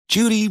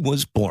Judy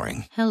was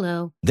boring.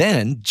 Hello.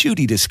 Then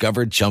Judy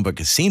discovered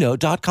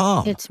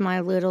ChumbaCasino.com. It's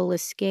my little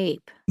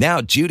escape. Now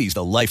Judy's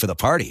the life of the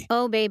party.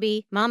 Oh,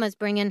 baby, mama's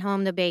bringing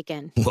home the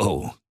bacon.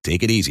 Whoa,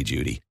 take it easy,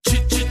 Judy.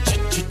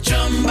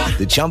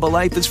 The Chumba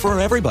life is for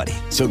everybody.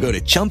 So go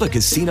to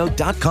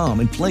ChumbaCasino.com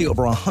and play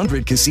over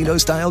 100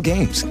 casino-style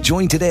games.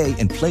 Join today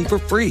and play for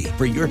free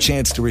for your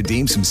chance to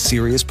redeem some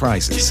serious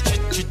prizes.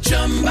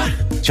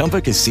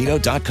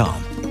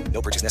 ChumbaCasino.com.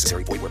 No purchase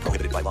necessary. Void where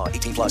prohibited by law.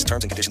 18 plus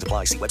terms and conditions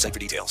apply. See website for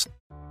details.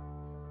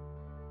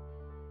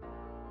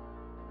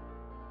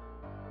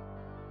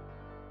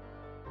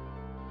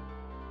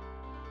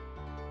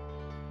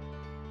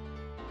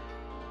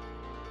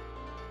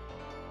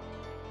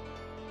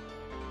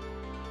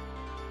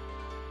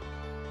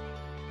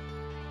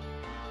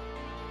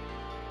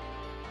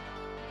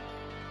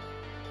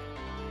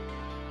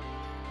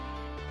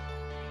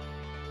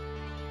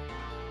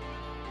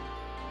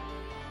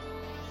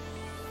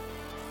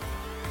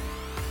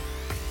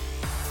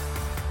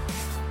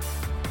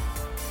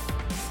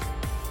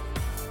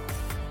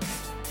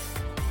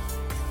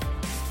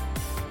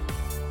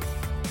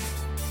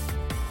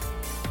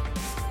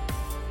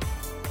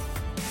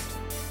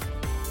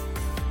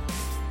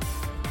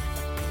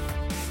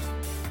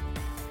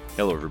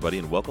 Hello, everybody,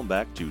 and welcome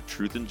back to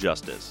Truth and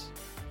Justice.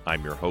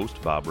 I'm your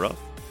host, Bob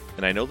Ruff,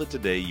 and I know that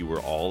today you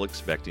were all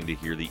expecting to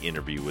hear the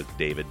interview with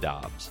David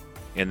Dobbs,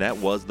 and that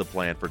was the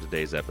plan for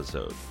today's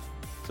episode.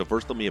 So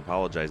first, let me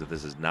apologize that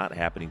this is not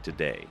happening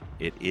today.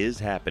 It is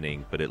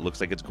happening, but it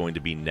looks like it's going to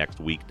be next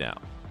week now.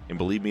 And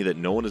believe me that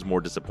no one is more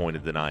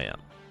disappointed than I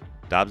am.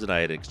 Dobbs and I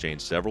had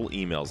exchanged several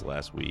emails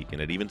last week and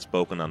had even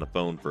spoken on the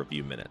phone for a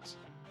few minutes.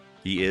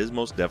 He is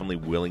most definitely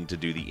willing to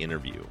do the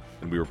interview,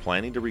 and we were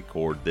planning to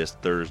record this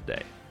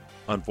Thursday.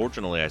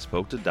 Unfortunately, I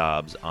spoke to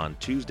Dobbs on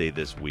Tuesday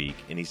this week,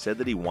 and he said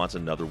that he wants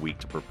another week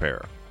to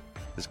prepare.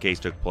 This case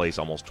took place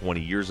almost 20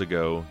 years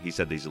ago. He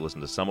said that he's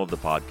listened to some of the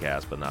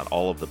podcast, but not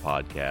all of the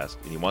podcast,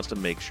 and he wants to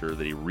make sure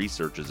that he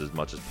researches as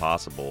much as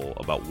possible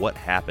about what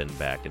happened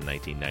back in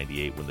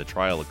 1998 when the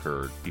trial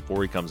occurred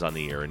before he comes on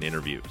the air and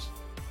interviews.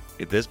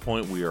 At this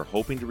point, we are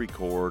hoping to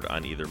record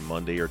on either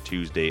Monday or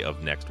Tuesday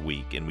of next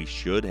week, and we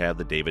should have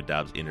the David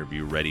Dobbs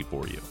interview ready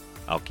for you.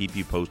 I'll keep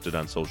you posted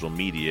on social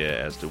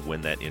media as to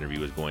when that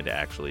interview is going to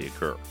actually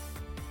occur.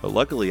 But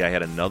luckily, I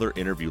had another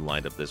interview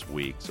lined up this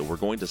week, so we're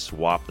going to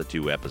swap the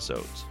two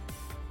episodes.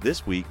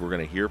 This week, we're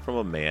going to hear from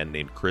a man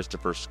named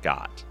Christopher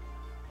Scott.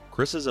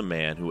 Chris is a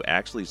man who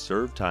actually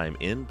served time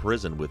in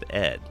prison with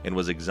Ed and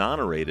was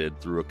exonerated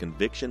through a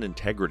conviction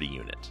integrity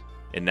unit.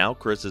 And now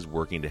Chris is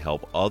working to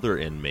help other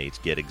inmates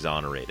get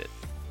exonerated.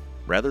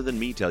 Rather than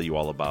me tell you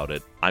all about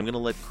it, I'm going to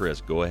let Chris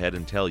go ahead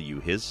and tell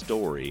you his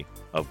story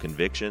of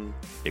conviction,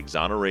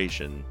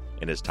 exoneration,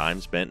 and his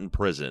time spent in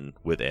prison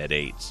with Ed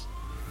Ates.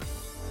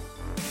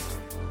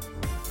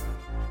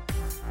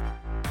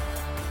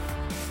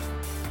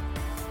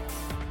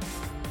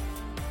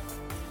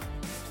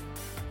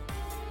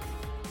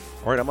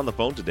 All right, I'm on the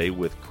phone today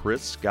with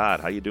Chris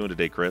Scott. How you doing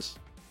today, Chris?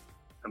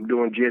 I'm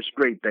doing just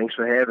great. Thanks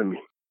for having me.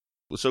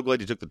 We're so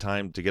glad you took the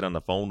time to get on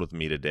the phone with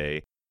me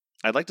today.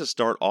 I'd like to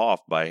start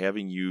off by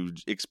having you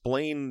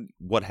explain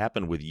what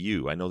happened with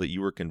you. I know that you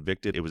were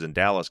convicted. It was in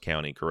Dallas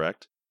County,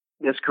 correct?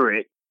 That's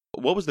correct.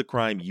 What was the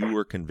crime you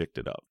were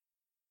convicted of?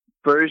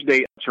 First,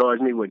 they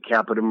charged me with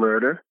capital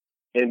murder.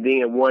 And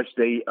then once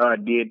they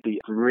did the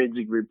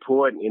forensic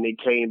report and it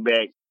came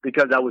back,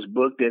 because I was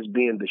booked as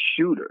being the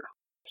shooter.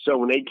 So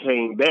when they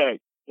came back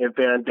and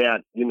found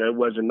out, it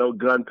wasn't no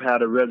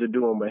gunpowder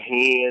residue on my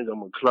hands, on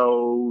my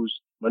clothes,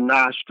 my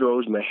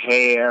nostrils, my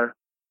hair.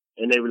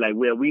 And they were like,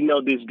 well, we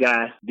know this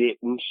guy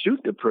didn't shoot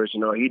the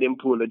person or he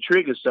didn't pull the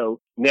trigger, so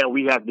now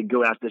we have to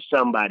go after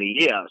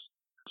somebody else.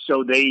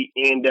 So they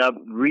end up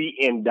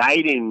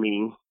re-indicting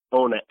me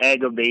on an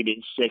aggravated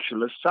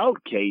sexual assault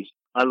case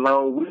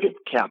along with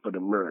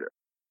capital murder.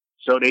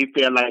 So they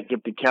felt like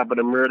if the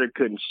capital murder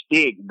couldn't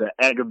stick, the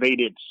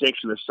aggravated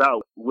sexual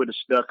assault would have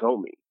stuck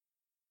on me.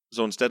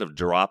 So instead of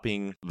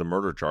dropping the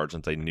murder charge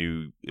since they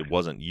knew it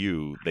wasn't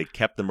you, they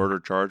kept the murder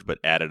charge but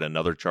added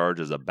another charge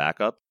as a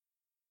backup?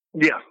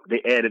 Yeah,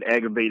 they added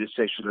aggravated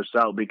sexual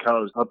assault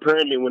because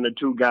apparently when the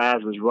two guys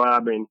was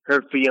robbing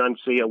her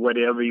fiancé or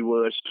whatever he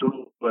was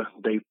too,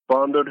 they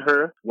fondled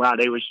her while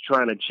they was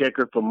trying to check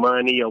her for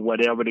money or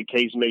whatever the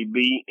case may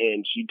be,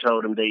 and she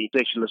told them they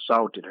sexually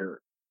assaulted her.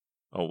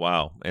 Oh,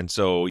 wow. And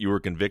so you were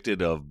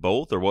convicted of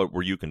both, or what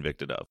were you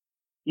convicted of?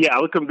 Yeah, I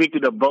was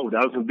convicted of both.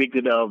 I was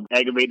convicted of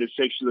aggravated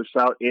sexual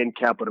assault and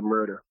capital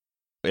murder.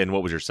 And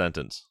what was your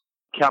sentence?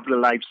 Capital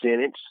life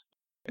sentence,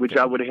 which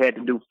I would have had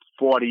to do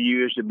 40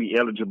 years to be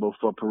eligible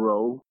for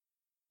parole.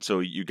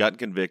 So you got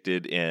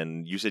convicted,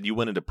 and you said you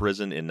went into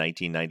prison in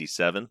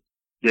 1997?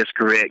 That's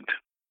correct.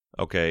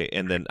 Okay,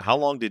 and then how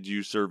long did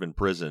you serve in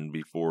prison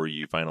before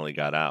you finally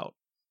got out?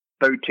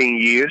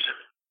 13 years.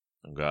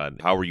 Oh,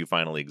 God. How were you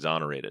finally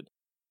exonerated?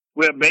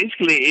 Well,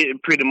 basically,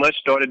 it pretty much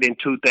started in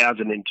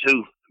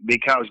 2002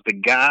 because the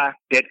guy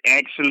that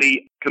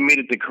actually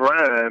committed the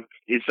crime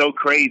is so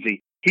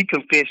crazy. He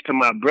confessed to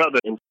my brother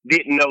and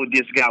didn't know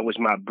this guy was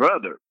my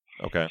brother.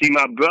 Okay. See,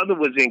 my brother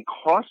was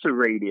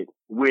incarcerated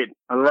with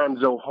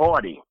Alonzo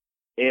Hardy,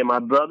 and my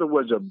brother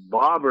was a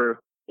barber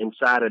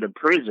inside of the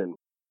prison.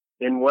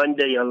 And one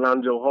day,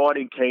 Alonzo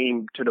Hardy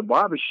came to the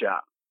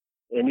barbershop,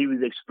 and he was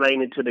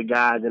explaining to the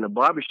guys in the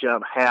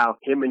barbershop how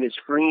him and his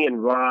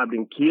friend robbed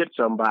and killed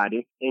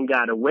somebody and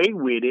got away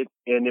with it,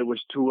 and there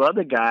was 2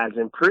 other guys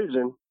in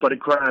prison for the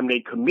crime they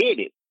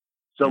committed.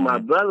 So my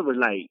brother was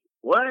like,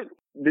 what?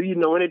 Do you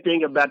know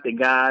anything about the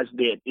guys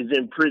that is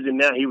in prison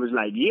now? He was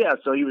like, yeah.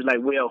 So he was like,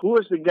 well, who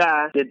is the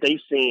guy that they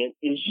saying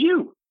is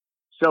you?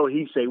 So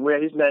he said,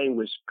 well, his name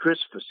was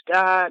Christopher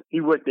Scott.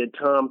 He worked at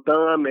Tom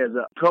Thumb as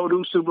a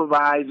produce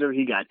supervisor.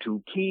 He got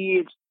 2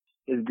 kids.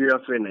 His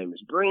girlfriend name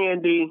is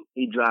Brandy.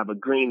 He drive a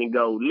green and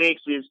gold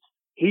Lexus.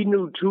 He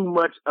knew too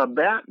much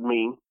about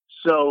me.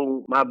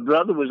 So my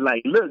brother was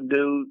like, look,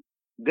 dude,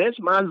 that's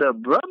my little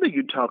brother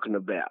you talking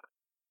about.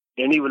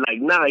 And he was like,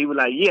 nah. He was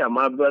like, yeah,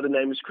 my brother's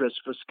name is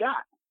Christopher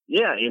Scott.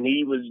 Yeah, and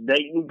he was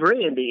dating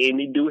Brandy, and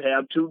he do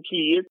have 2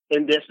 kids,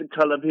 and that's the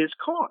color of his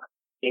car.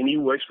 And he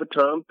works for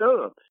Tom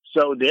Thumb.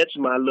 So that's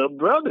my little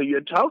brother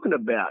you're talking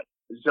about.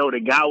 So the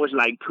guy was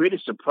like pretty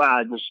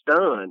surprised and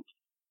stunned.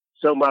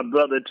 So my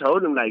brother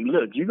told him, like,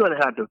 look, you're going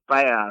to have to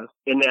file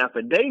an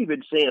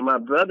affidavit saying my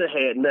brother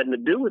had nothing to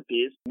do with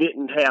this,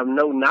 didn't have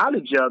no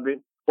knowledge of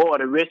it, or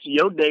the rest of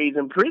your days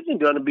in prison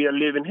going to be a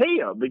living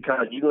hell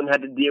because you're going to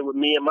have to deal with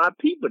me and my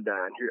people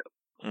down here.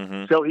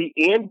 Mm-hmm. So he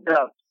ended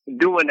up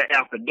doing the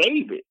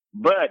affidavit.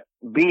 But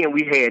being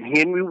we had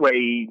Henry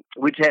Wade,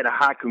 which had a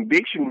high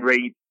conviction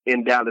rate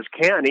in Dallas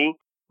County,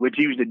 which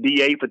he was the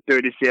DA for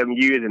 37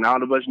 years, and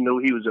all of us knew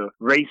he was a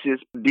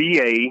racist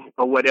DA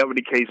or whatever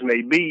the case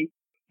may be.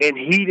 And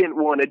he didn't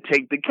want to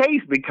take the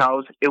case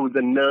because it was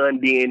a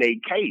non-DNA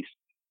case.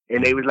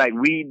 And they was like,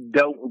 we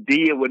don't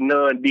deal with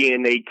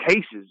non-DNA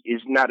cases.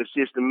 It's not a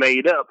system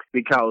made up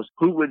because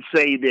who would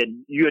say that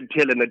you're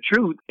telling the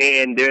truth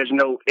and there's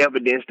no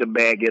evidence to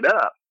back it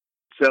up?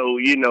 So,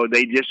 you know,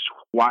 they just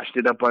washed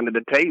it up under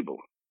the table.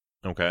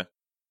 Okay.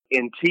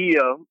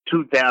 Until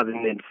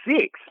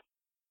 2006.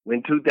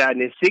 When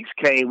 2006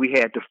 came, we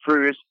had the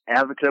first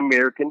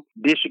African-American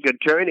district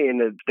attorney in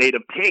the state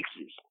of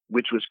Texas,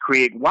 which was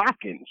Craig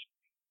Watkins.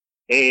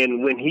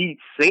 And when he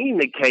seen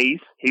the case,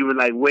 he was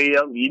like,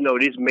 well, you know,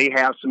 this may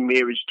have some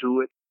merit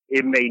to it.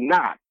 It may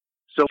not.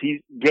 So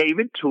he gave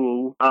it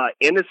to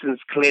Innocence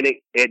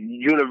Clinic at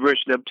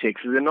University of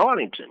Texas in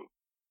Arlington.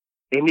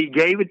 And he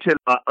gave it to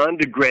an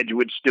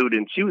undergraduate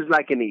student. She was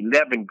like an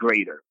 11th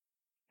grader.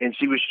 And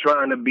she was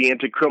trying to be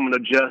into criminal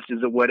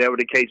justice or whatever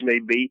the case may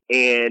be.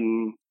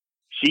 And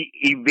she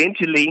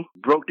eventually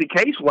broke the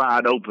case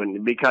wide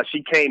open because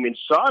she came and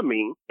saw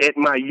me at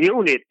my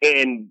unit.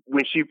 And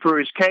when she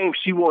first came,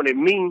 she wanted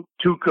me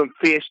to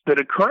confess to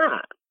the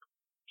crime.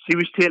 She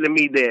was telling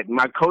me that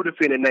my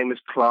co-defendant name is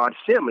Claude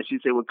Simmons. She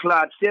said, well,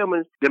 Claude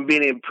Simmons has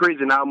been in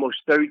prison almost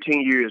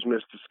 13 years,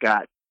 Mr.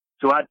 Scott.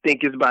 So I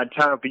think it's about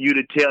time for you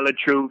to tell the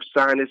truth,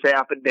 sign this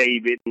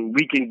affidavit, and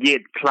we can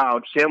get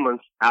Claude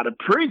Simmons out of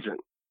prison.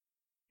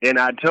 And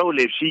I told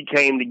her if she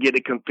came to get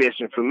a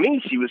confession from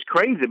me, she was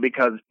crazy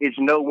because it's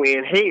nowhere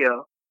in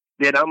hell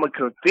that I'm going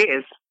to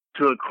confess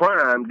to a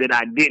crime that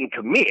I didn't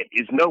commit.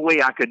 There's no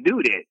way I could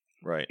do that.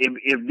 Right.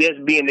 If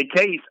that's being the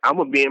case, I'm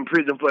going to be in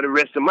prison for the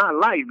rest of my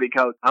life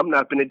because I'm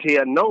not going to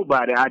tell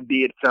nobody I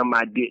did something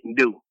I didn't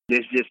do.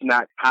 That's just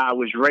not how I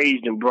was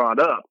raised and brought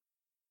up.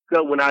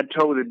 So when I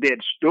told her that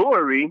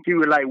story, she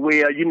was like,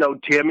 well, you know,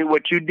 tell me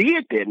what you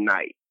did that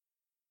night.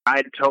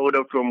 I told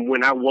her from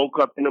when I woke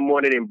up in the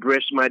morning and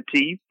brushed my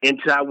teeth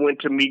until I went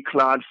to meet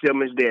Claude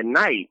Simmons that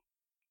night.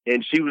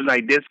 And she was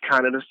like, this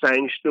kind of the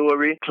same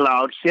story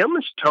Claude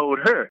Simmons told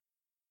her.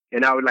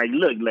 And I was like,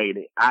 look,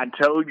 lady, I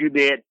told you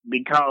that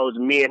because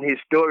me and his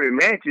story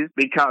matches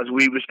because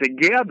we was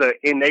together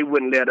and they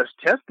wouldn't let us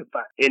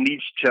testify in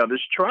each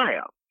other's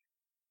trial.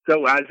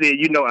 So I said,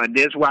 you know,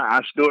 that's why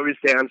our stories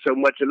sound so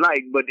much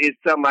alike. But it's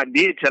something I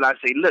did tell. I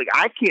say, look,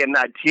 I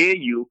cannot tell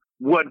you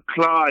what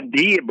Claude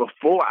did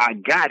before I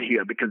got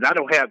here because I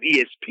don't have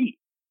ESP.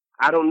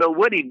 I don't know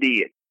what he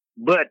did.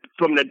 But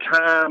from the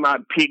time I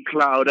picked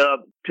Claude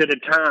up to the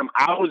time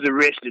I was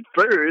arrested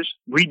first,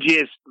 we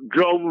just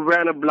drove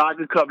around the block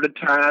a couple of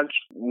times,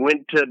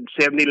 went to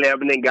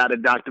 7-Eleven and got a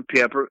Dr.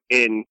 Pepper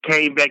and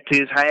came back to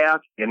his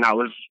house, and I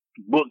was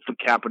booked for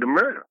capital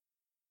murder.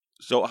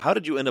 So how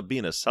did you end up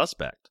being a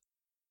suspect?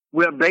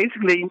 Well,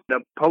 basically,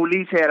 the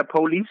police had a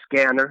police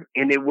scanner,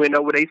 and they went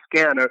over their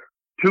scanner.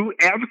 2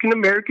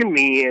 African-American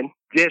men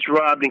just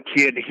robbed and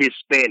killed a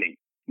Hispanic.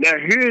 Now,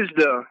 here's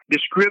the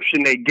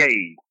description they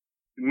gave.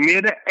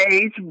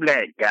 Middle-aged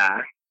black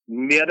guy,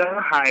 middle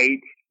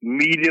height,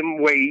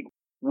 medium weight,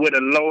 with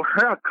a low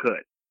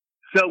haircut.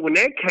 So when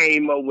they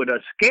came over with a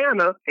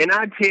scanner, and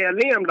I tell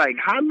them, like,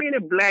 how many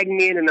black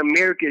men in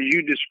America are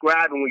you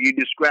describing when you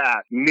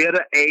describe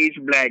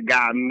middle-aged black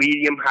guy,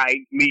 medium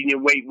height,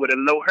 medium weight, with a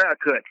low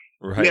haircut?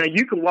 Right. Now,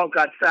 you can walk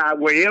outside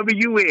wherever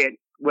you at,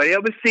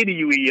 whatever city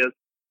you is,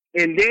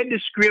 and their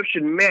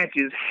description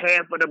matches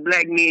half of the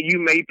black men you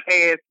may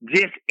pass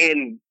just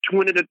in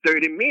 20 to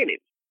 30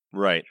 minutes.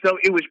 Right. So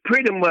it was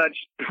pretty much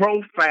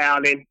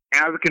profiling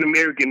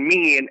African-American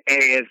men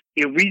as,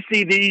 if we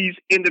see these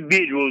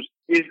individuals,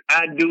 it's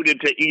our duty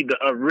to either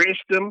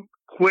arrest them,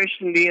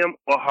 question them,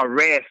 or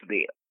harass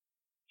them.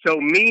 So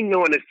me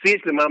knowing the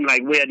system, I'm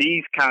like, well,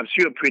 these cops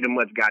here pretty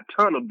much got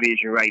tunnel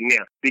vision right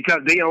now because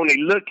they only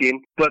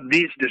looking for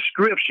this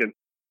description.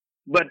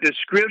 But the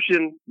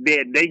description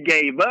that they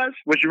gave us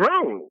was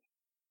wrong.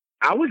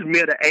 I was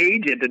middle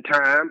age at the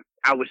time.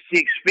 I was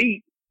 6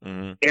 feet.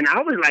 Mm-hmm. And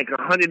I was like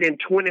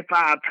 125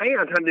 pounds,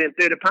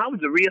 130 pounds. I was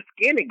a real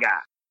skinny guy.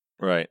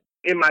 Right.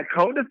 And my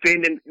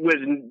co-defendant was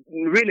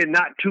really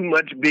not too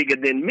much bigger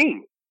than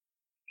me.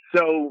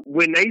 So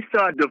when they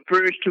saw the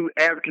first two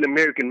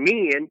African-American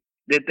men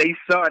that they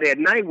saw that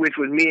night, which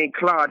was me and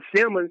Claude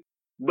Simmons,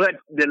 but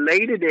the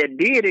lady that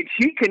did it,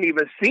 she couldn't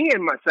even see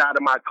in my side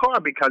of my car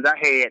because I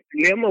had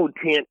limo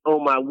tint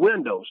on my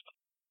windows.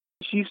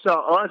 She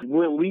saw us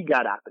when we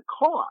got out the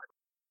car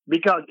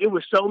because it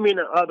was so many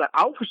other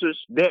officers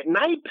that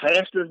night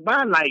passed us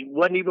by, like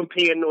wasn't even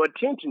paying no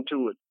attention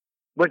to it.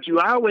 But you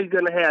always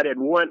going to have that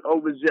one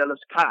overzealous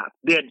cop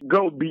that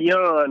go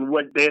beyond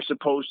what they're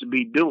supposed to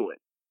be doing.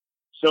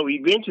 So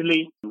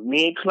eventually,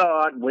 me and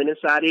Claude went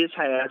inside his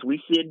house.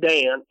 We sit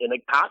down, and the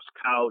cops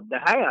called the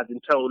house and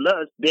told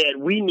us that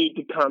we need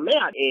to come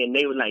out. And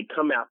they were like,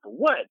 come out for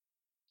what?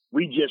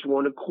 We just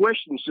want to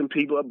question some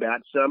people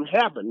about something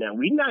happened. Now,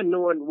 we not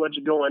knowing what's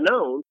going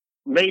on.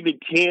 Maybe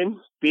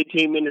 10,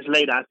 15 minutes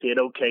later, I said,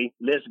 okay,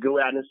 let's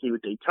go out and see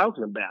what they're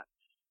talking about.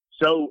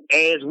 So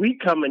as we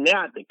coming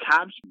out, the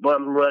cops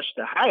bum rushed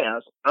the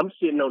house. I'm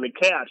sitting on the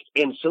couch,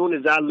 and as soon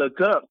as I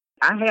look up,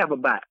 I have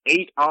about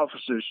 8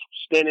 officers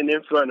standing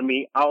in front of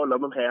me. All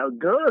of them have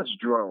guns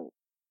drawn.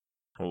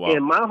 Oh, wow.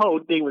 And my whole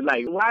thing was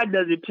like, why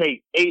does it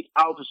take 8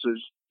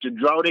 officers to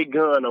draw their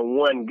gun on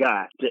one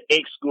guy to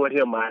escort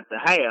him out the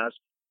house?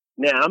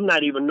 Now, I'm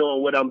not even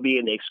knowing what I'm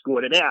being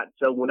escorted out.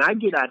 So when I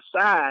get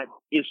outside,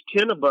 it's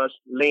 10 of us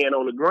laying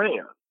on the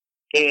ground.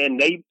 And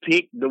they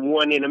picked the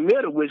one in the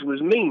middle, which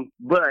was me.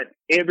 But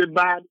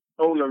everybody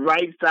on the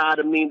right side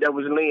of me that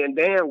was laying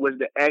down was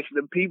the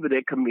actual people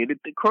that committed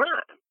the crime.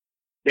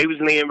 They was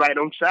laying right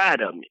on side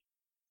of me.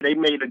 They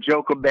made a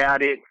joke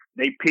about it.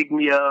 They picked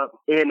me up,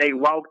 and they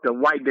walked a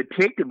white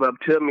detective up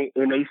to me,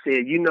 and they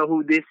said, you know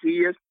who this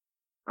is?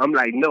 I'm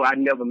like, no, I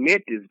never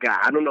met this guy.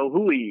 I don't know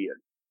who he is.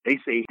 They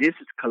say, this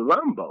is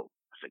Columbo.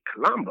 I said,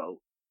 Columbo?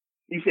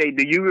 He said,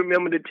 do you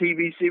remember the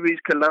TV series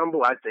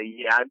Columbo? I said,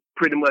 yeah, I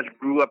pretty much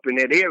grew up in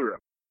that era.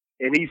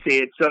 And he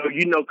said, so,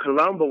 you know,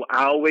 Columbo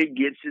always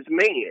gets his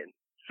man.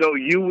 So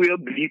you will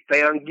be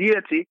found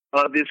guilty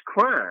of this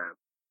crime.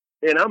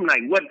 And I'm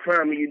like, what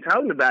crime are you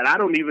talking about? I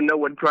don't even know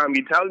what crime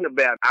you're talking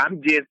about.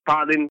 I'm just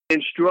following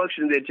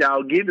instructions that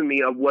y'all giving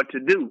me of what to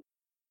do.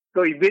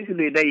 So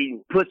eventually they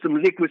put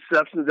some liquid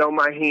substance on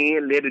my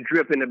hand, let it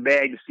drip in the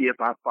bag to see if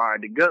I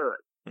fired the gun.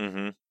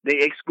 Mm-hmm.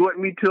 They escort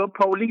me to a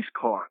police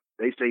car.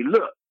 They say,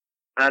 look,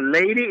 a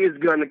lady is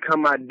going to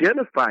come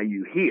identify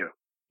you here.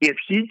 If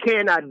she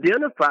can't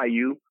identify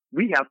you,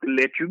 we have to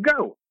let you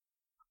go.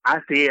 I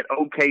said,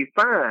 okay,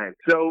 fine.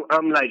 So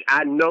I'm like,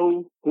 I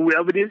know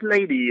whoever this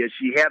lady is,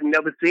 she have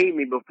never seen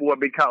me before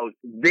because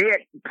that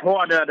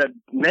part of the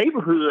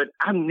neighborhood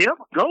I never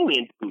go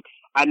into.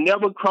 I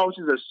never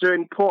crosses a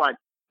certain part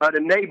of the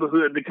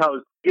neighborhood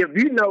because if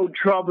you know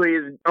trouble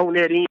is on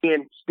that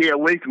end, stay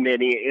away from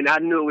that end. And I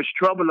knew it was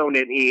trouble on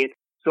that end,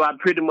 so I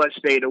pretty much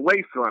stayed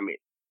away from it.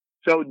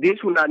 So this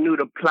one I knew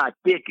the plot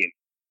thickened.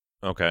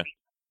 Okay.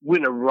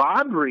 When a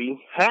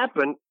robbery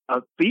happened,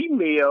 a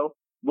female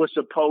was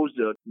supposed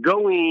to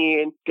go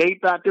in,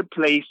 scape out the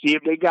place, see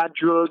if they got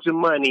drugs and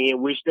money,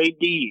 in which they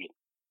did.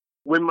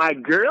 When my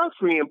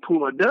girlfriend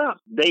pulled up,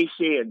 they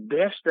said,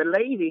 that's the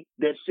lady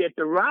that set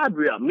the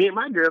robbery up. Me and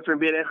my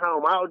girlfriend been at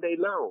home all day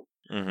long.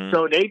 Mm-hmm.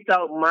 So they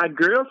thought my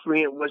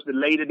girlfriend was the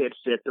lady that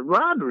set the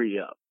robbery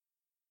up.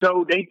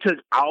 So they took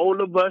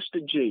all of us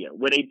to jail,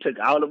 where they took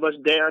all of us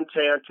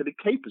downtown to the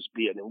Capers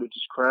building, which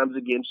is crimes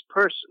against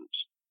persons.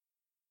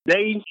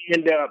 They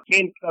ended up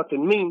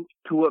handcuffing me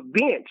to a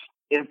bench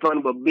in front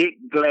of a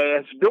big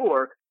glass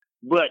door,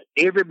 but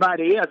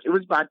everybody else, it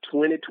was about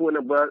 21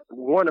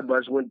 of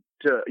us went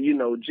to,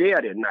 jail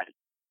that night.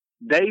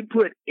 They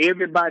put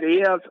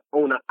everybody else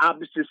on the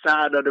opposite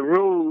side of the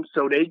room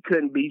so they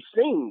couldn't be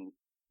seen.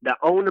 The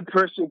only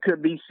person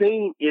could be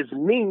seen is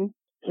me,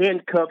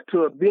 handcuffed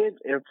to a bench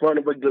in front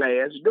of a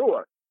glass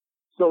door.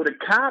 So the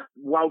cop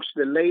walks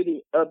the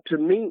lady up to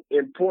me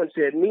and points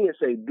at me and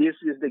say, this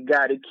is the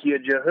guy that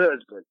killed your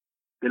husband.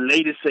 The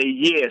lady say,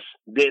 yes,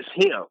 that's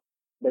him.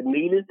 But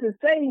needless to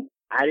say,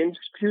 I didn't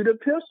shoot a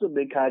pistol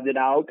because it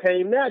all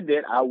came out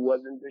that I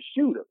wasn't the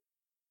shooter.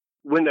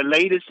 When the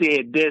lady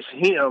said, that's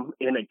him,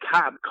 and the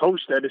cop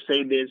coached her to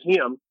say, that's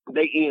him,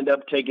 they end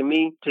up taking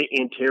me to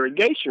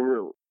interrogation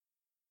room.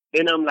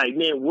 And I'm like,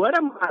 man, what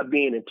am I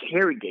being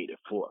interrogated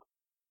for?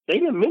 They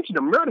didn't mention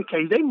a murder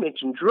case. They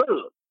mentioned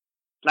drugs.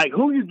 Like,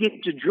 who you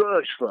get your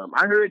drugs from?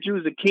 I heard you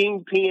was a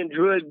kingpin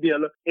drug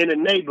dealer in the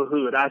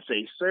neighborhood. I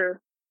say, sir,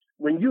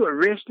 When you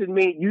arrested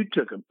me, you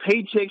took a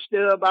paycheck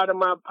stub out of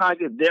my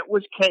pocket that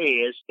was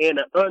cash and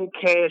an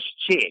uncashed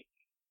check.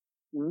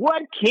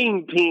 What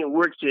kingpin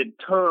works at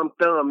Tom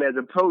Thumb as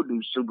a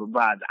produce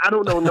supervisor? I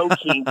don't know no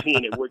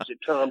kingpin that works at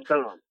Tom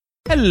Thumb.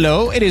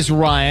 Hello, it is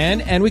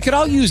Ryan, and we could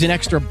all use an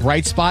extra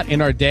bright spot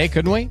in our day,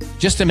 couldn't we?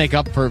 Just to make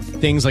up for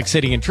things like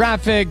sitting in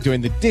traffic,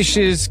 doing the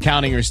dishes,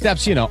 counting your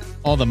steps, you know,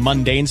 all the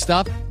mundane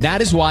stuff.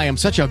 That is why I'm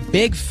such a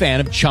big fan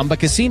of Chumba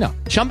Casino.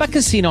 Chumba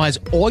Casino has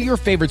all your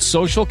favorite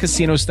social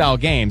casino-style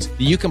games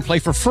that you can play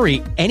for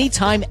free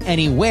anytime,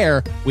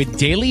 anywhere with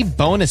daily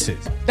bonuses.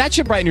 That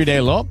should brighten your day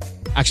a little.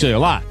 Actually, a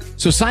lot.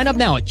 So sign up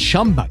now at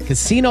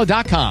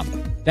ChumbaCasino.com.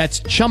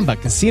 That's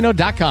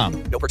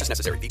ChumbaCasino.com. No purchase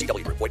necessary.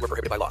 VGW Group. Void where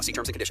prohibited by law. See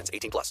terms and conditions.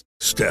 18+.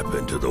 Step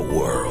into the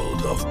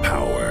world of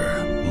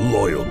power,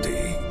 loyalty,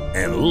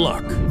 and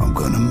luck. I'm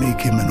gonna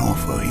make him an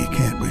offer he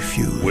can't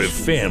refuse. With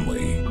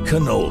family,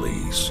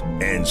 cannolis,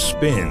 and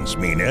spins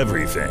mean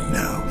everything.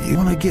 Now, you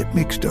wanna get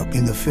mixed up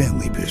in the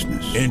family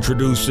business.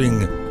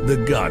 Introducing The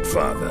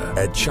Godfather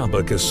at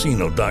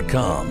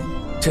ChumbaCasino.com.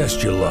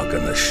 Test your luck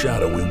in the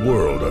shadowy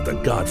world of The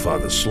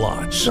Godfather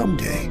slot.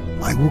 Someday,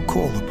 I will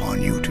call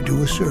upon you to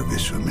do a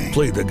service for me.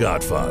 Play The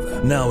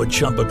Godfather now at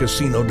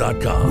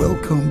ChumbaCasino.com.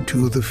 Welcome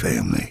to the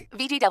family.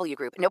 VGW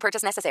Group. No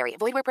purchase necessary.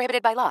 Void where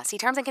prohibited by law. See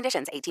terms and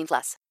conditions.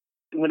 18+.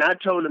 When I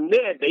told them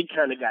that, they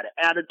kind of got an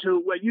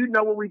attitude. Well, you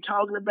know what we're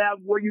talking about,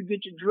 where you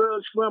get your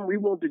drugs from? We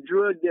want the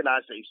drug. Then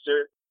I say,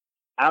 sir,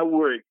 I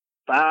work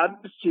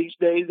 5 to 6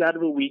 days out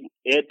of a week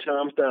at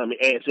Tom Thumb.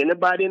 Ask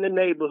anybody in the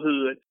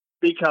neighborhood,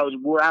 because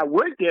where I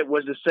worked at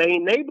was the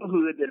same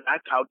neighborhood that I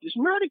caught this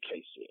murder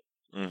case in.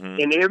 Mm-hmm.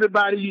 And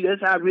everybody,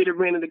 that's how I really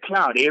ran in the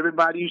cloud.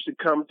 Everybody used to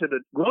come to the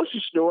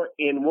grocery store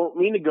and want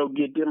me to go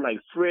get them like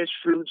fresh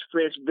fruits,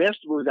 fresh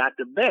vegetables out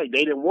the bag.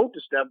 They didn't want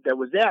the stuff that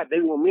was out.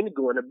 They want me to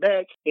go in the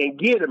back and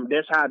get them.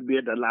 That's how I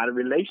built a lot of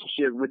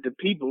relationships with the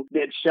people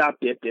that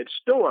shopped at that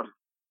store.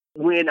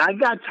 When I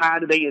got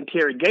tired of their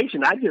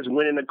interrogation, I just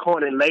went in the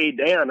corner and laid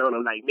down on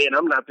them like, man,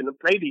 I'm not going to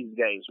play these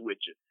games with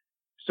you.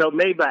 So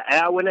maybe an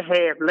hour and a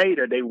half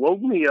later, they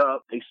woke me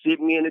up. They sit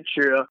me in a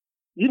chair.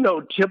 You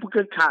know,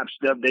 typical cop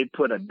stuff. They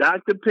put a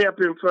Dr.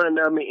 Pepper in front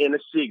of me and a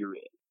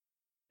cigarette.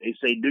 They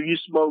say, do you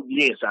smoke?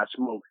 Yes, I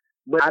smoke.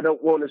 But I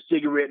don't want a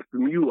cigarette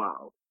from you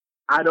all.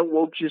 I don't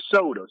want your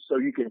soda. So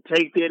you can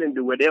take that and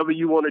do whatever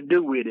you want to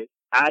do with it.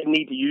 I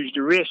need to use the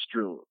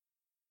restroom.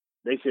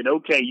 They said,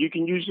 okay, you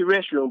can use the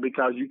restroom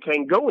because you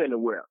can't go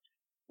anywhere.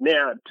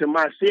 Now, to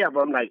myself,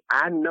 I'm like,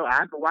 I know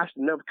I've watched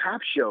enough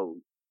cop shows.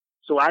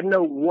 So I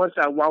know once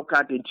I walk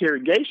out the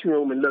interrogation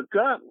room and look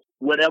up,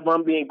 whatever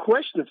I'm being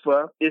questioned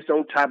for, it's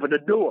on top of the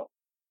door.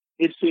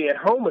 It said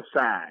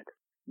homicide.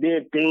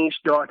 Then things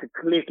start to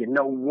click. And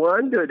no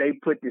wonder they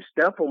put this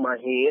stuff on my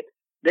head.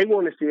 They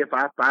want to see if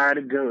I fired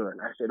a gun.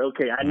 I said,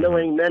 okay, I know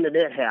ain't none of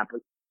that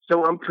happened.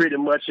 So I'm pretty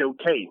much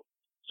okay.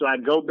 So I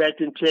go back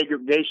to the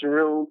interrogation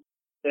room.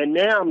 And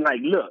now I'm like,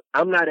 look,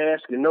 I'm not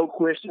asking no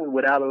questions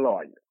without a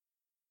lawyer.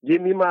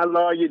 Give me my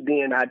lawyer,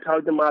 then I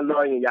talk to my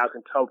lawyer and y'all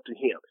can talk to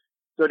him.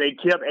 So they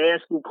kept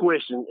asking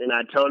questions, and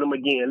I told them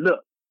again, look,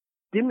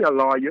 give me a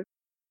lawyer.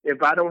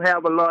 If I don't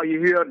have a lawyer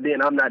here,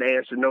 then I'm not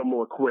answering no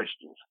more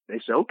questions. They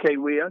said, okay,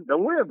 well,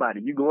 don't worry about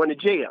it. You're going to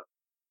jail.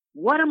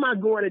 What am I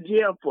going to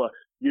jail for?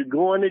 You're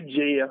going to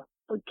jail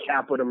for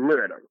capital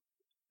murder.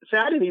 See,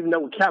 I didn't even know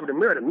what capital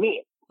murder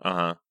meant.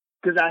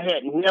 Because I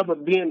had never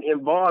been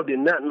involved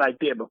in nothing like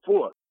that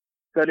before.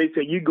 So they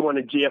said, you're going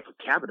to jail for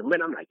capital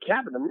murder. I'm like,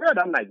 capital murder?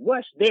 I'm like,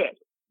 what's that?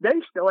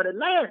 They started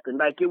laughing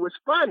like it was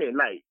funny,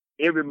 like,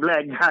 every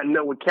black guy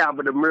know what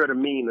capital murder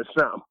mean or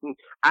something.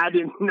 I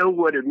didn't know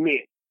what it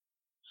meant.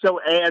 So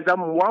as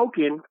I'm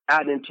walking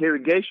out of the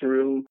interrogation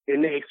room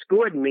and they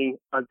escorted me,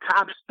 a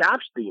cop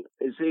stops me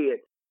and said,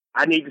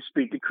 I need to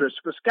speak to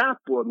Christopher Scott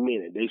for a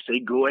minute. They say,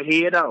 go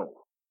ahead on.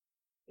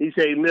 He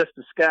said,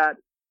 Mr. Scott,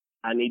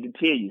 I need to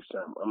tell you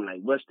something. I'm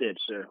like, what's that,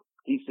 sir?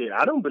 He said,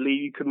 I don't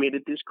believe you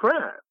committed this crime.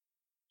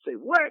 I say,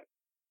 what?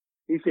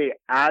 He said,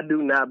 I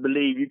do not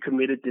believe you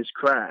committed this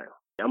crime.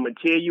 I'm going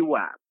to tell you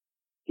why.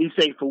 He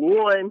said, for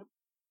one,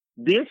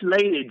 this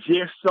lady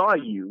just saw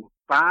you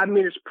 5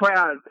 minutes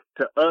prior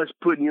to us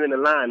putting you in the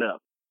lineup.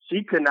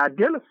 She couldn't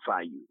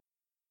identify you.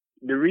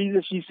 The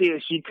reason she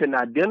said she couldn't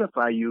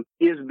identify you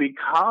is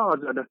because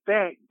of the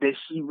fact that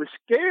she was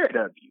scared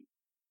of you.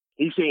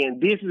 He said,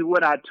 and this is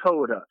what I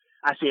told her.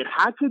 I said,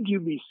 how could you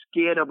be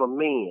scared of a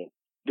man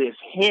that's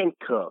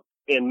handcuffed?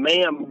 And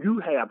ma'am, you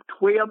have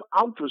 12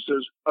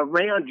 officers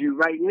around you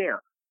right now.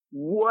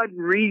 What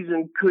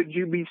reason could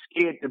you be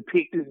scared to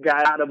pick this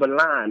guy out of a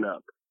lineup?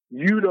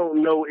 You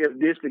don't know if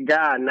this the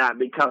guy or not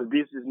because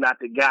this is not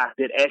the guy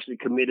that actually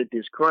committed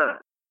this crime.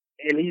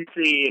 And he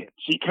said,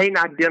 she can't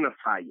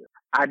identify you.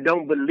 I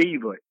don't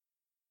believe her.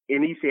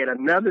 And he said,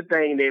 another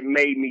thing that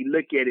made me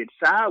look at it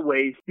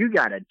sideways, you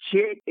got a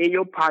check in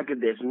your pocket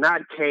that's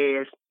not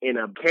cash and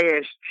a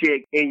cash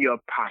check in your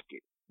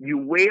pocket. You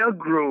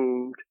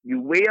well-groomed,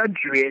 you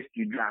well-dressed,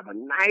 you drive a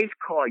nice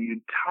car,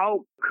 you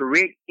talk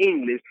correct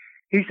English.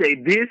 He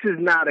said, this is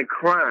not a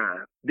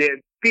crime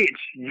that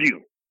fits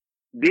you.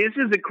 This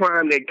is a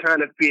crime that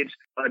kind of fits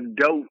a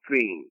dope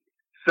fiend,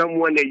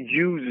 someone that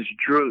uses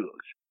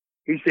drugs.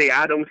 He say,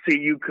 I don't see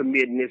you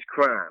committing this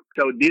crime.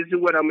 So this is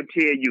what I'm going to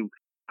tell you.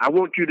 I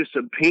want you to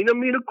subpoena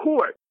me to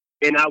court,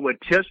 and I will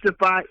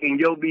testify in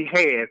your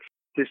behalf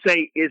to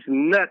say it's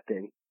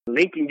nothing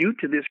linking you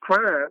to this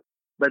crime,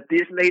 but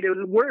this lady's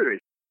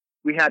words.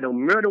 We had no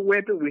murder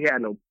weapon. We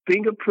had no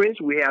fingerprints.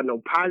 We had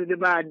no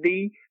positive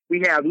ID.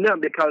 We have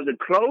nothing because the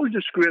clothes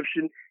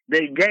description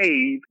they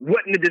gave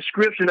wasn't the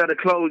description of the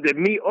clothes that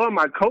me or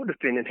my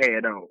co-defendant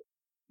had on.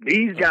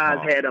 These guys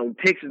had on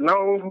Texas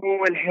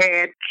Longhorn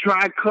hats,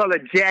 tricolor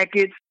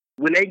jackets.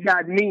 When they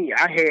got me,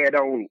 I had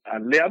on a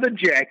leather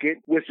jacket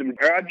with some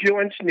Air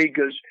Jordan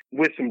sneakers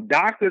with some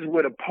Dockers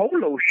with a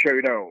polo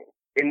shirt on.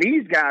 And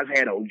these guys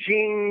had on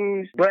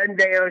jeans,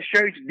 button-down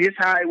shirts. This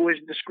how it was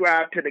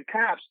described to the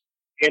cops.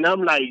 And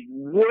I'm like,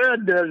 where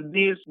does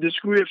this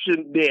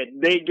description that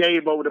they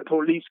gave over the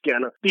police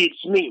scanner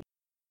fits me?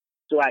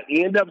 So I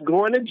end up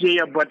going to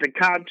jail, but the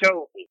cop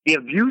told me,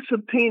 if you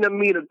subpoena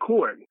me to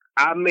court,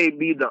 I may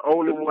be the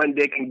only one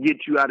that can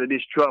get you out of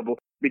this trouble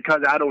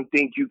because I don't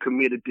think you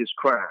committed this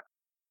crime.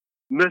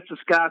 Mr.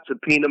 Scott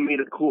subpoenaed me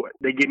to court.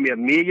 They give me $1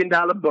 million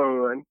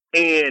bond,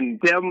 and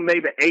 7,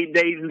 maybe 8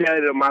 days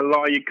later, my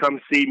lawyer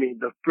comes see me,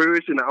 the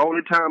first and the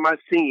only time I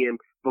see him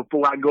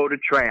before I go to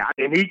trial.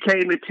 And he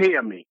came to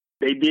tell me,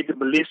 they did the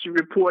ballistic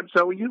reports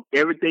on you.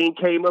 Everything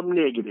came up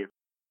negative.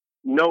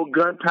 No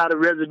gunpowder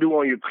residue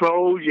on your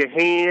clothes, your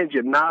hands,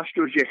 your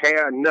nostrils, your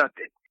hair,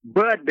 nothing.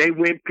 But they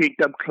went and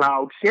picked up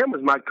Claude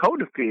Simmons, my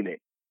co-defendant,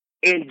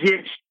 and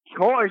just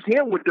charged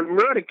him with the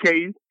murder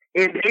case.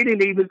 And they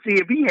didn't even see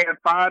if he had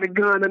fired a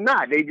gun or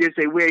not. They just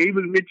say, well, he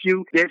was with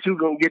you. That's who's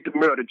going to get the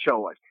murder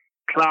charge.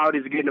 Claude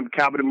is getting a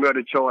capital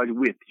murder charge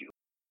with you.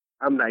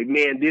 I'm like,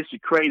 man, this is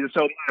crazy.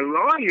 So my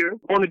lawyer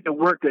wanted to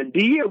work a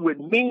deal with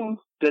me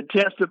to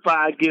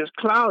testify against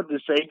Claude to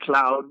say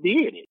Claude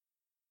did it.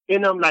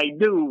 And I'm like,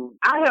 dude,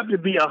 I have to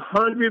be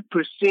 100%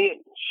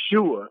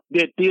 sure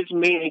that this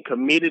man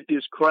committed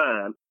this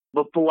crime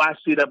before I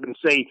sit up and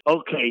say,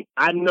 okay,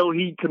 I know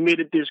he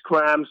committed this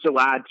crime, so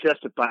I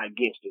testify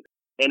against it.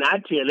 And I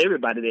tell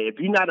everybody that if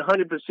you're not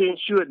 100%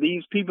 sure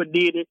these people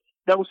did it,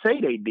 don't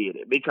say they did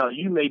it because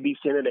you may be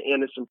sending an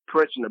innocent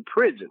person to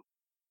prison.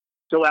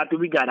 So after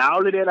we got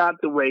all of that out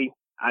the way,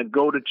 I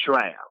go to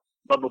trial.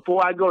 But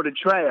before I go to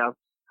trial,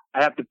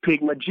 I have to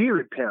pick my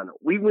jury panel.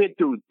 We went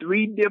through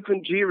 3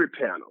 different jury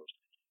panels.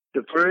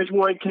 The first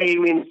one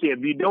came in and said,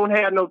 if you don't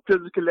have no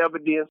physical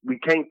evidence, we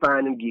can't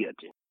find him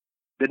guilty.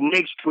 The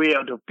next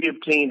 12 to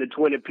 15 to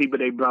 20 people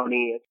they brought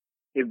in,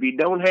 if you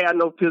don't have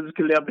no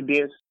physical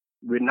evidence,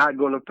 we're not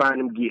going to find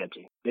him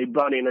guilty. They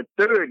brought in a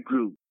third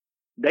group.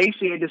 They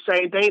said the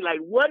same thing, like,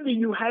 what do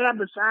you have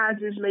besides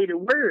this lady's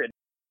word?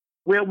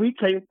 Well, we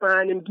can't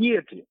find him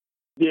guilty.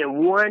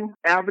 Then one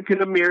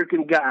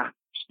African-American guy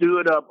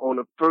stood up on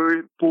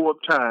the fourth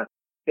time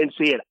and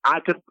said, I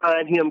could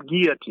find him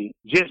guilty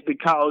just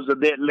because of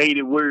that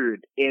lady's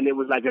word. And it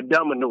was like a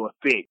domino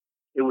effect.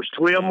 It was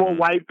 12 more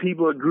white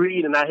people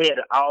agreed, and I had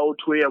all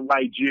 12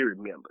 white jury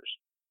members.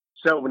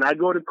 So when I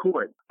go to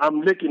court,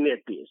 I'm looking at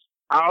this.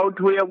 All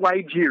 12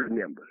 white jury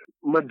members.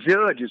 My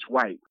judge is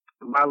white.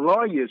 My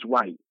lawyer is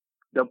white.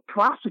 The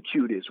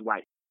prosecutor is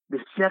white. The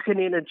second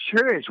in the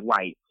chair is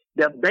white.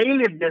 The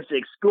bailiff that's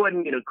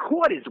escorting me to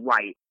court is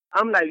white.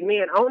 I'm like,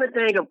 man, only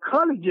thing of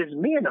color just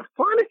me and the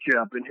furniture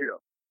up in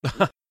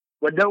here.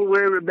 But don't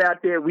worry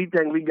about that. We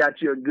think we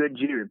got you a good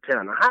jury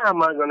panel. How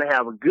am I going to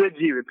have a good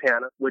jury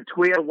panel with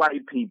 12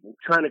 white people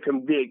trying to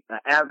convict an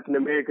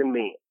African-American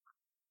man?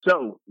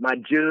 So my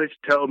judge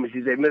told me,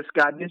 she said, Ms.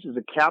 Scott, this is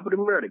a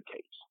capital murder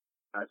case.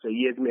 I said,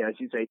 yes, ma'am.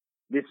 She said,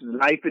 this is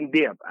life and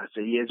death. I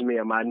said, yes,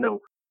 ma'am, I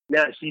know.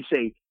 Now she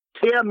said,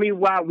 tell me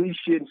why we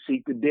shouldn't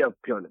seek the death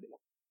penalty.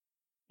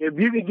 If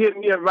you can give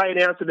me a right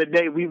answer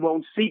today, we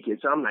won't seek it.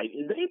 So I'm like,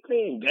 is they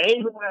playing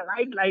games with my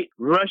life, like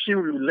Russian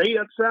roulette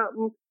or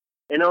something?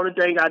 And the only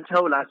thing I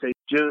told her, I said,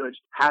 Judge,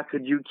 how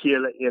could you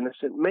kill an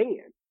innocent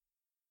man?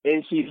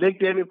 And she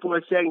looked at me for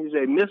a second and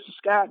said, Mr.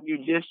 Scott, you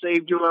just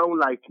saved your own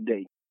life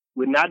today.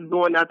 We're not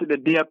going after the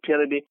death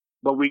penalty,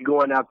 but we're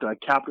going after a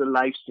capital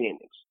life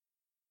sentence.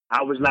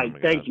 I was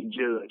like, thank you,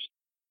 Judge.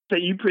 So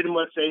you pretty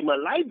much saved my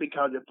life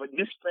because if I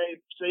just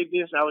say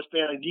this, I was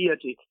found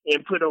guilty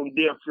and put on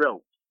death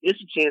row. It's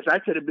a chance I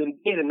could have been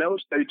dead in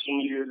those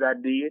 13 years I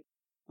did.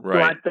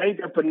 Right. So I thank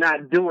you for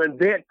not doing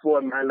that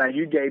for me. Like,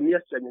 you gave me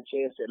a second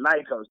chance at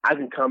life because I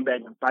can come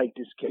back and fight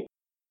this case.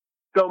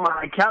 So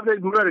my capital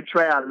murder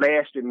trial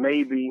lasted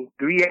maybe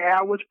 3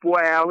 hours,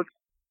 4 hours.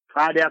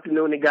 Friday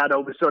afternoon, it got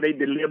over, so they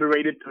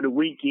deliberated through the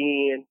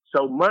weekend.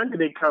 So Monday,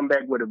 they come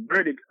back with a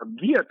verdict of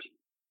guilty.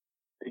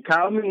 They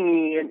called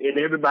me in, and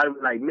everybody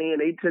was like, man,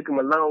 they took them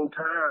a long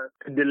time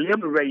to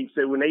deliberate.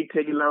 So when they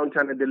take a long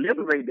time to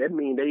deliberate, that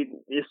means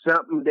it's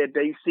something that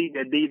they see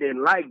that they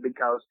didn't like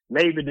because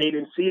maybe they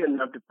didn't see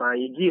enough to find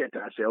you guilty.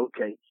 I said,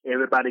 okay.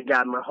 Everybody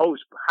got my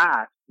hopes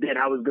high that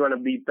I was going to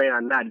be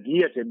found not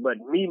guilty. But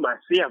me,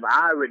 myself,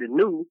 I already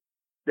knew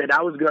that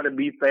I was going to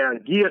be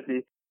found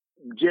guilty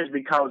just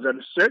because of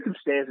the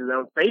circumstances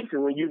I'm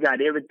facing. When you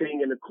got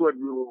everything in the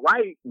courtroom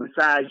white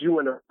besides you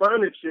and the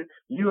furniture,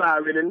 you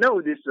already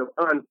know this is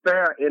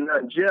unfair and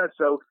unjust.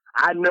 So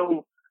I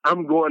know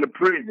I'm going to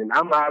prison.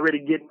 I'm already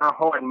getting my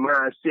heart and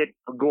mind set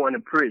for going to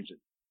prison.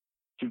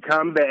 She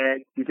come back.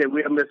 She said,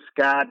 well, Mr.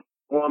 Scott,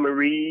 Foreman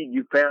Reed,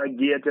 you found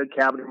guilty of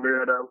capital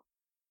murder,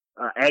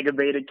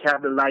 aggravated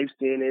capital life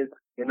sentence.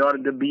 In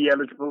order to be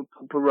eligible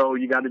for parole,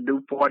 you got to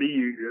do 40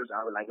 years.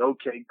 I was like,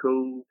 okay,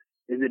 cool.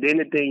 Is it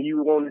anything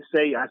you want to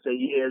say? I say,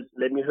 yes.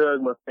 Let me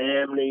hug my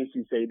family.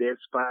 She say, that's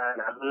fine.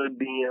 I hugged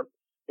them.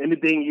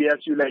 Anything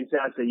else you like to say?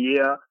 I say,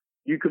 yeah.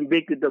 You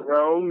convicted the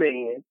wrong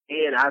man.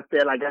 And I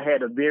felt like I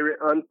had a very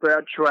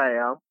unfair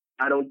trial.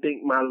 I don't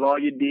think my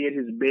lawyer did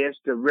his best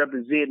to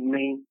represent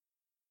me.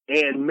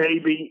 And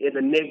maybe in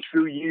the next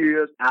few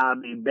years, I'll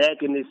be back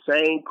in the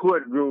same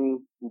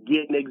courtroom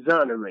getting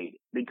exonerated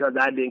because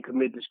I didn't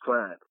commit this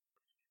crime.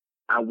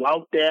 I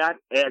walked out.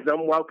 As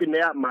I'm walking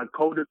out, my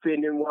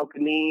co-defendant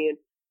walking in.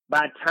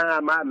 By the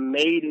time I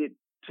made it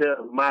to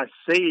my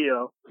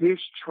cell, his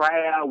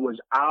trial was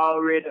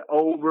already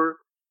over.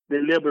 The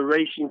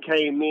liberation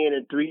came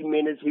in 3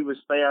 minutes. He was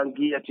found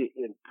guilty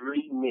in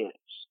 3 minutes.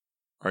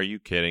 Are you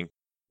kidding?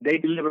 They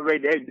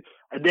deliberated.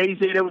 They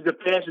said it was the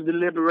fastest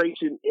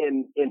deliberation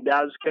in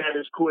Dallas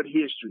County's court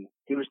history.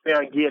 He was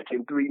found guilty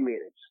in 3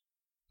 minutes.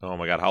 Oh,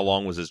 my God. How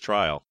long was his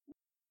trial?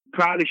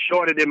 Probably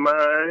shorter than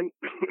mine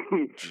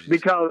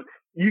because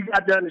you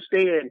got to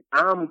understand,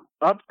 I'm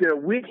up there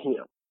with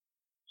him.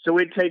 So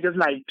it takes us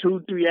like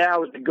 2-3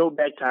 hours to go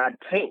back to our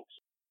tanks.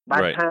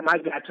 By the time I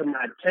got to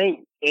my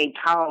tank and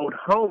called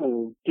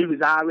home, he was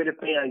already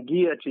found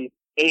guilty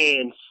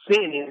and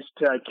sentenced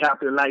to a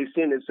capital life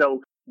sentence.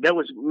 So that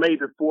was maybe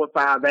 4 or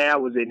 5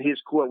 hours and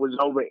his court was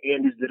over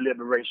and his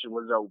deliberation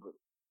was over.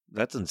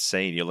 That's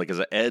insane. You know, like as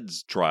an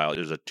Ed's trial,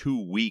 there's a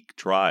 2-week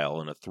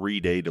trial and a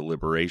 3-day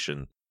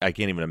deliberation. I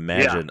can't even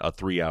imagine a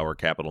 3-hour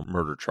capital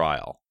murder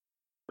trial.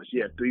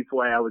 Yeah,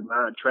 3-4 hours,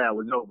 my trial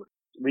was over.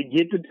 We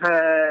get the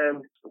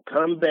time,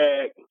 come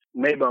back,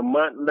 maybe a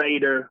month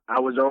later, I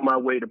was on my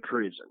way to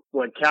prison.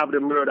 For a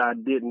capital murder I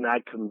did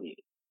not commit.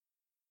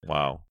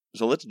 Wow.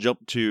 So let's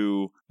jump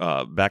to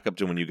back up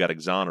to when you got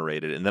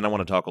exonerated, and then I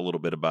want to talk a little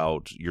bit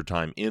about your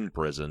time in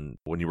prison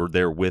when you were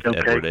there with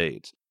Edward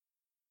Ades.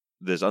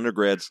 This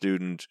undergrad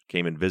student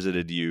came and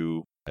visited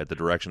you at the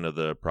direction of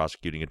the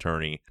prosecuting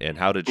attorney, and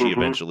how did she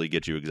eventually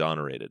get you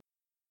exonerated?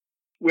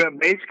 Well,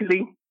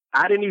 basically,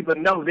 I didn't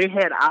even know. They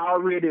had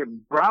already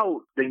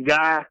brought the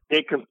guy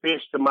that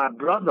confessed to my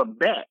brother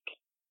back.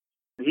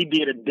 He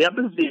did a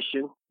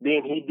deposition,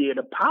 then he did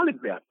a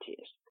polygraph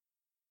test.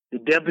 The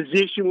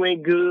deposition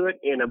went good,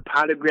 and the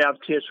polygraph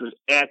test was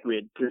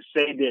accurate to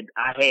say that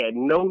I had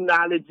no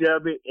knowledge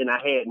of it and I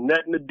had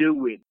nothing to do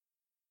with it.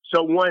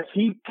 So once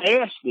he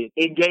passed it,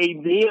 it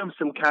gave them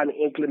some kind of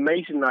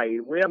inclination like,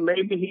 well,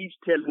 maybe he's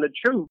telling the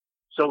truth.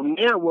 So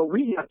now what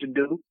we have to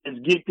do is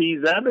get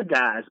these other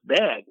guys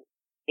back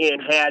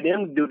and have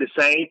them do the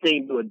same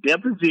thing, do a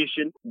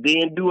deposition,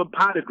 then do a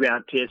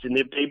polygraph test. And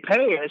if they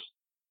pass,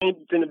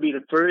 it's going to be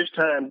the first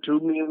time 2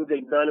 men was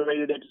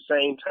exonerated at the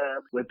same time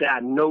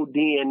without no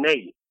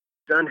DNA. It's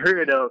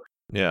unheard of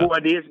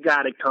for this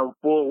guy to come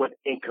forward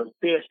and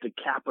confess to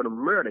capital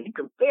murder. He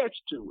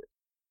confessed to it.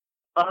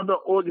 Other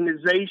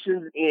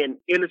organizations and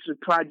Innocence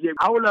Project,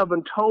 all of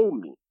them told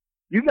me,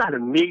 you got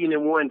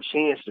 1,000,001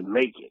 chance to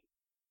make it.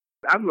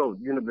 I wrote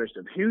University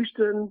of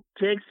Houston,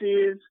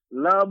 Texas,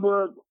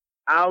 Lubbock,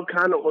 all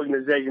kind of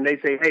organizations. They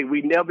say, hey,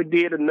 we never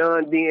did a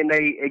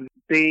non-DNA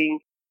thing.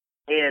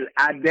 And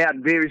I doubt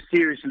very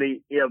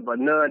seriously if a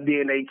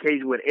non-DNA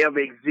case would ever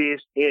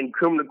exist in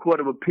Criminal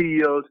Court of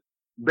Appeals.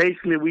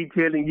 Basically, we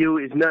telling you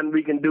it's nothing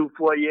we can do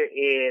for you,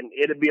 and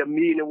it'll be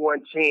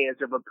 1,000,001 chance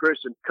if a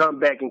person come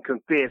back and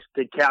confess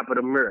to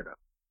capital murder.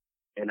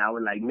 And I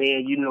was like,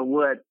 man, you know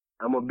what?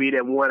 I'm going to be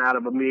that 1 out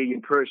of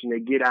 1,000,000 person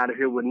that get out of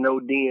here with no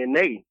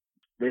DNA.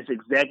 That's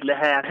exactly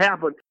how it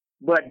happened.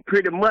 But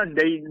pretty much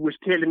they was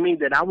telling me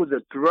that I was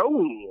a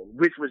throw-in,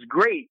 which was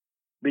great.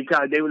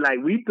 Because they were like,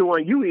 we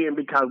throwing you in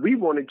because we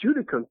wanted you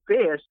to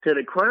confess to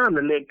the crime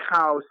to let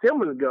Carl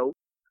Simmons go.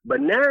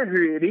 But now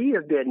here it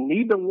is that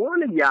neither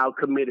one of y'all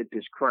committed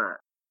this crime.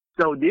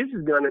 So this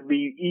is going to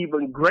be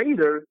even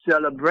greater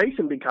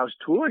celebration because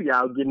 2 of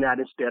y'all getting out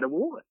instead of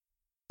 1.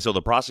 So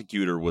the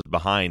prosecutor was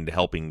behind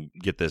helping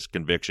get this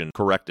conviction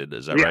corrected.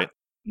 Is that right?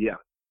 Yeah.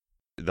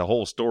 The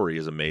whole story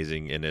is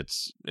amazing, and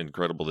it's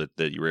incredible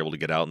that you were able to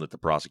get out and that the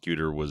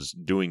prosecutor was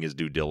doing his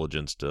due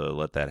diligence to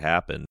let that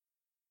happen.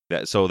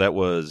 So that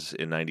was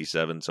in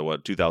 97. So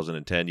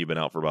 2010, you've been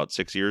out for about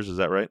 6 years. Is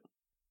that right?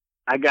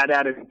 I got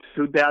out in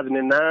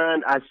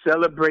 2009. I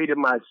celebrated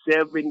my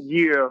 7th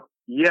year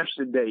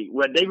yesterday.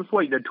 Well, the day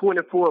before, the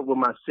 24th was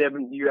my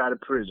 7th year out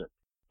of prison.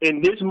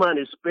 And this month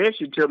is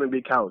special to me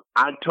because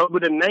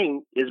October the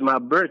 9th is my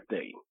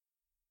birthday.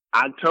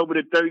 October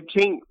the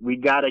 13th, we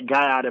got a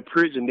guy out of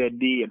prison that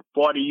did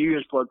 40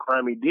 years for a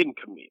crime he didn't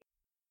commit.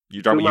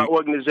 You're talking about my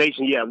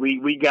organization,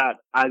 we got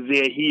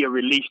Isaiah Hill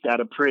released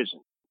out of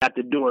prison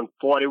after doing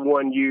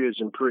 41 years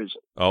in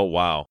prison. Oh,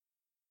 wow.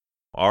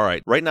 All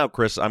right. Right now,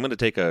 Chris, I'm going to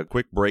take a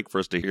quick break for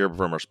us to hear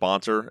from our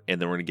sponsor,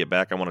 and then we're going to get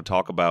back. I want to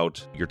talk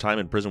about your time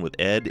in prison with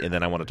Ed, and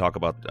then I want to talk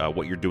about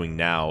what you're doing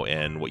now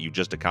and what you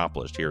just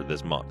accomplished here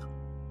this month.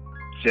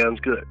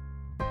 Sounds good.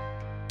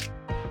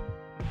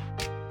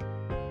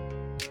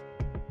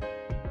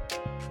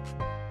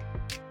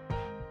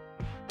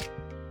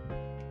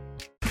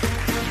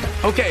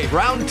 Okay,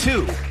 round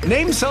two.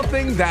 Name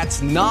something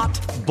that's not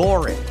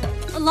boring.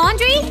 A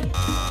laundry?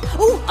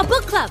 Ooh, a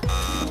book club.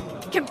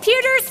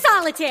 Computer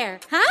solitaire,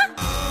 huh?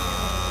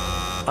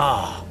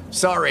 Ah,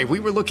 sorry, we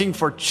were looking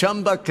for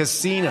Chumba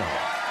Casino.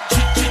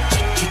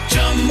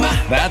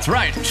 That's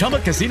right,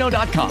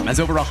 ChumbaCasino.com has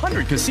over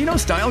 100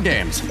 casino-style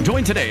games.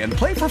 Join today and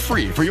play for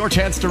free for your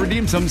chance to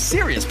redeem some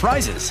serious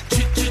prizes.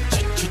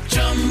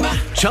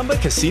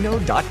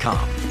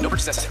 ChumbaCasino.com. No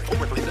purchase necessary. Void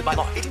where prohibited by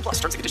law. 18+.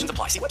 Terms and conditions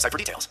apply. See website for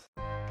details.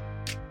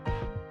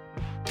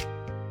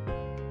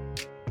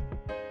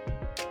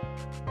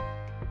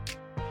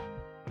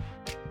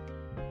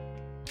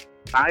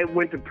 I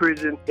went to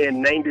prison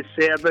in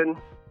 97.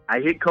 I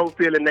hit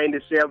Cofield in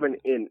 97,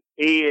 and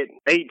Ed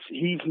H,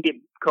 he hit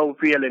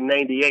Cofield in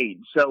 98.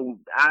 So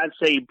I'd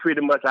say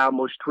pretty much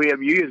almost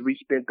 12 years we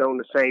spent on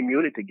the same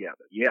unit together.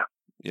 Yeah.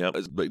 Yeah.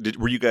 But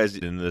were you guys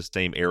in the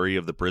same area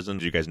of the prison?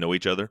 Did you guys know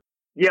each other?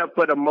 Yeah,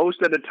 for the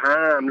most of the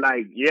time,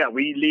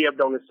 we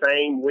lived on the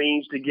same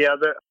wings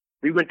together.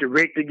 We went to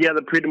rec together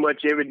pretty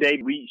much every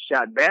day. We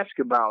shot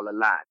basketball a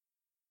lot.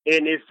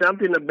 And it's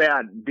something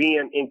about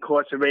being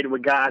incarcerated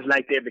with guys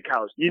like that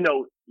because,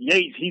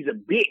 Yates, he's a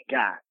big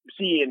guy.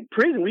 See, in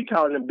prison, we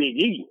call him Big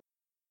E.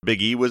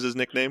 Big E was his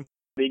nickname?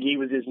 Big E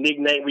was his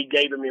nickname we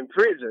gave him in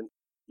prison.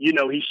 He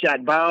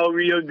shot ball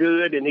real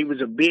good, and he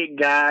was a big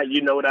guy,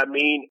 you know what I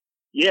mean?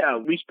 Yeah,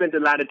 we spent a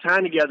lot of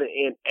time together,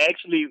 and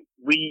actually,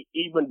 we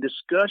even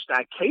discussed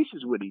our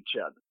cases with each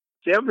other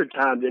several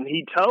times, and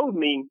he told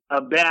me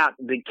about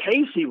the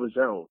case he was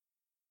on.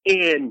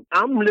 And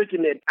I'm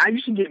looking at, I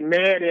used to get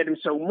mad at him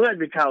so much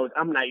because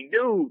I'm like,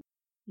 dude,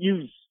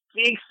 you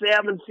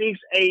 6'7",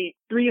 6'8",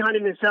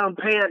 300 and some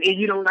pounds, and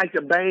you don't like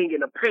to bang in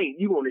the paint.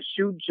 You want to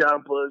shoot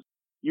jumpers.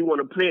 You want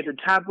to play at the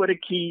top of the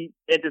key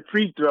at the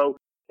free throw.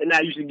 And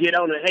I used to get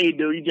on it, hey,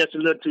 dude, you just a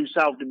little too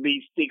soft to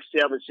be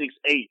 6'7",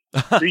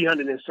 6'8",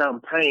 300 and some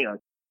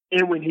pounds.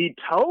 And when he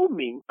told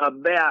me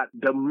about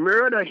the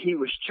murder he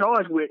was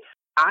charged with,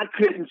 I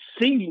couldn't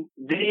see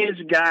this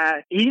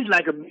guy. He's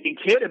like a big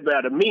kid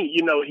about me.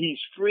 He's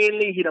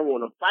friendly. He don't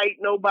want to fight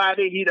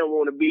nobody. He don't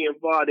want to be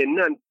involved in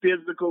nothing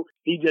physical.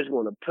 He just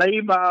want to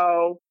play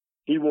ball.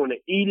 He want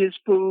to eat his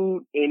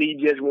food, and he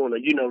just want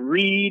to,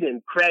 read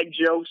and crack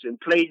jokes and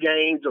play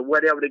games or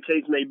whatever the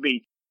case may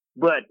be.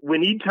 But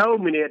when he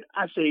told me that,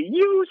 I said,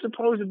 you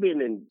supposed to be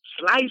and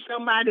slice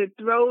somebody's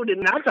throat?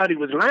 And I thought he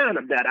was lying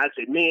about it. I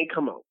said, man,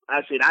 come on.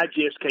 I said, I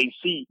just can't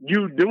see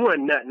you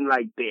doing nothing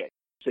like that.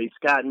 Say,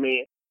 Scott,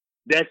 man,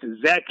 that's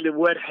exactly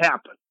what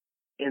happened.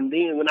 And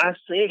then when I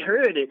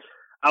heard it,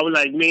 I was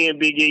like, man,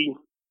 Big E,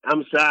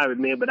 I'm sorry,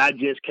 man, but I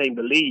just can't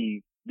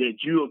believe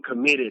that you have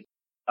committed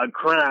a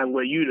crime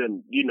where you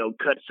done,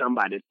 cut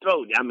somebody's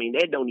throat. I mean,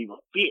 that don't even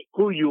fit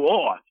who you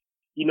are.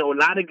 A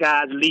lot of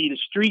guys leave the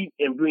street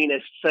and bring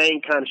that same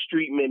kind of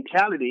street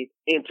mentality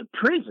into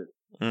prison.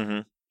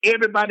 Mm-hmm.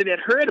 Everybody that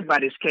heard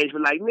about this case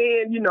was like,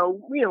 man,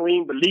 we don't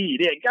even believe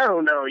that. Go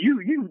on,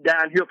 you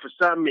down here for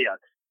something else.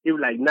 He was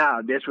like,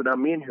 nah, that's what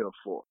I'm in here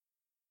for.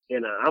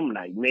 And I'm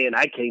like, man,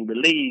 I can't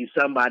believe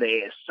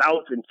somebody as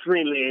soft and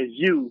friendly as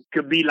you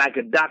could be like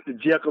a Dr.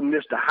 Jekyll,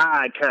 Mr.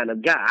 Hyde kind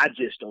of guy. I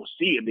just don't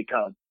see it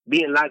because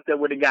being locked up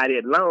with a guy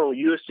that long,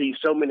 you'll see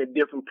so many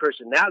different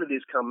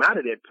personalities come out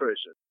of that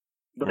person.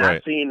 But right.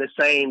 I've seen the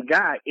same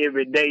guy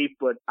every day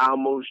for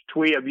almost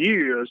 12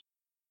 years.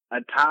 A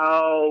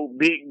tall,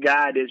 big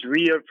guy that's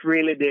real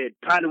friendly that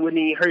probably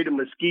wouldn't even hurt a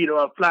mosquito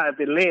or a fly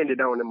if it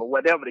landed on him or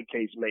whatever the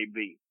case may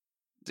be.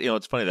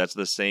 It's funny. That's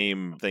the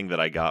same thing that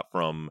I got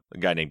from a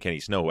guy named Kenny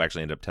Snow, who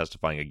actually ended up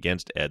testifying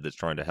against Ed that's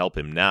trying to help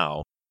him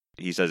now.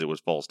 He says it was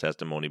false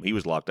testimony. He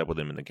was locked up with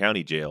him in the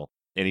county jail,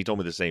 and he told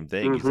me the same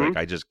thing. Mm-hmm. He's like,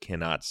 I just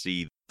cannot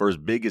see, for as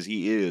big as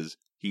he is,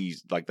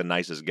 he's like the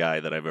nicest guy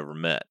that I've ever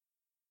met.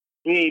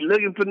 He ain't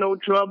looking for no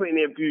trouble, and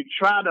if you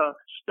try to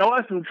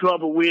start some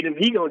trouble with him,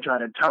 he gonna try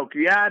to talk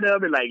you out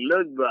of it. Like,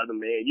 look, brother,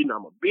 man,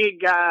 I'm a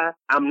big guy.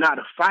 I'm not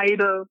a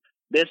fighter.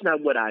 That's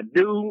not what I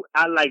do.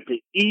 I like to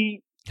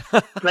eat,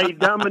 play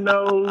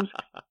dominoes,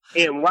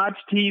 and watch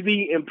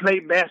TV and play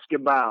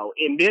basketball.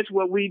 And that's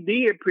what we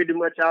did pretty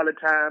much all the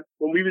time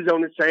when we was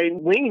on the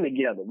same wing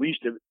together. We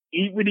used to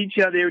eat with each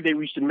other every day.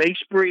 We used to make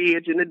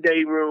spreads in the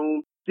day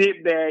room,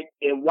 sit back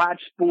and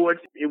watch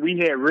sports. And we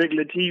had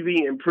regular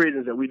TV in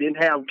prison, so we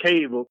didn't have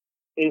cable.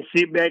 And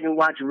sit back and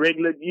watch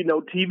regular,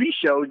 TV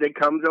shows that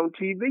comes on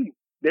TV.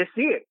 That's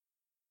it.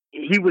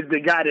 He was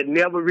the guy that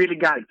never really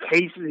got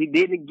cases. He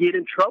didn't get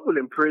in trouble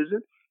in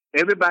prison.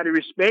 Everybody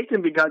respected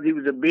him because he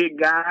was a big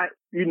guy,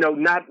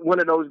 not one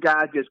of those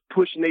guys just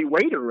pushing their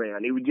weight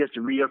around. He was just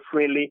a real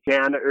friendly,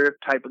 down-to-earth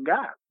type of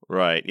guy.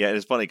 Right. Yeah,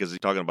 it's funny because he's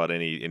talking about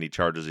any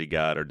charges he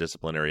got or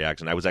disciplinary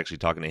action. I was actually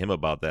talking to him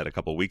about that a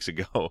couple of weeks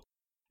ago.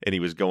 and he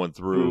was going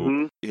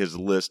through his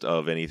list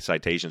of any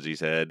citations he's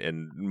had,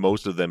 and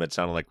most of them, it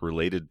sounded like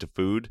related to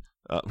food.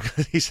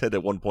 He said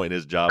at one point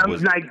his job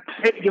was like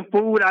taking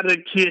food out of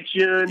the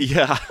kitchen.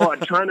 Yeah. Or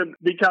trying to,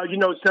 because,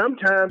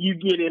 sometimes you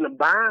get in a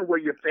bind where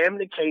your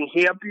family can't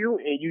help you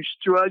and you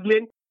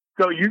struggling.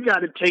 So you got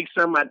to take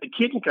some out the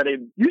kitchen because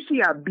you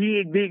see how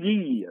big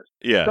E is.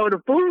 Yeah. So the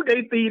food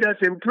they feed us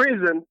in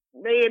prison,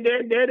 man,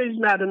 that is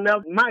not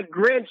enough. My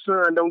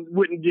grandson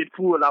wouldn't get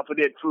full off of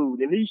that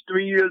food, and he's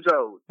 3 years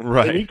old.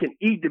 Right. And he can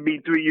eat to be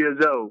 3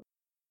 years old.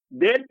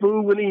 That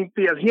food wouldn't even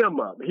fill him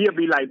up. He'll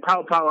be like,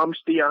 Paw, I'm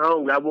still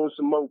hungry. I want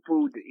some more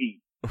food to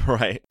eat.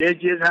 Right. That's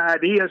just how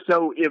it is.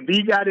 So if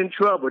he got in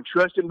trouble,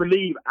 trust and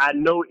believe, I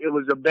know it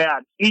was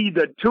about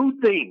either two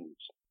things,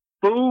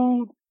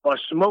 food or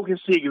smoking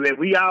cigarettes.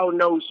 We all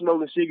know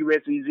smoking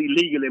cigarettes is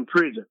illegal in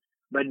prison.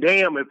 But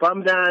damn, if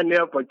I'm down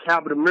there for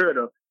capital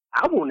murder,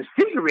 I want a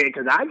cigarette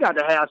because I got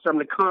to have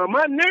something to calm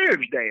my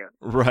nerves down.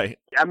 Right.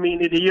 I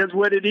mean, it is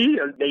what it is.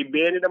 They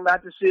banned them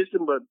out the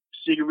system, but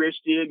cigarettes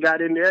still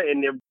got in there,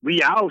 and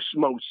we all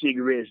smoke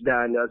cigarettes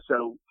down there,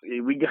 so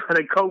we got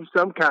to cope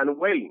some kind of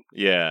way.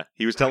 Yeah.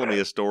 He was telling me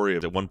a story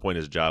of at one point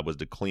his job was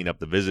to clean up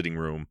the visiting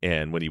room,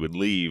 and when he would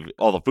leave,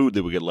 all the food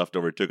that would get left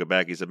over, he took it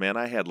back. He said, man,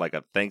 I had like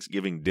a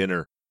Thanksgiving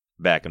dinner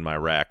back in my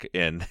rack,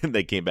 and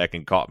they came back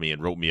and caught me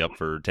and wrote me up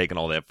for taking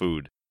all that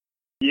food.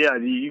 Yeah,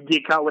 you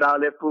get caught with all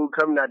that food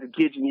coming out the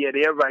kitchen, yeah,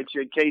 they'll write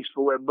you a case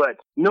for it. But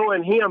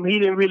knowing him, he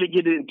didn't really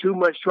get in too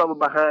much trouble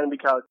behind him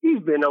because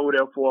he's been over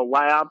there for a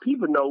while.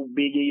 People know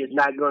Big E is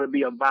not going to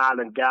be a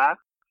violent guy.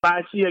 If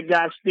I see a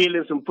guy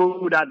stealing some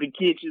food out the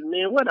kitchen,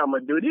 man, what I'm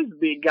going to do? This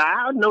big guy,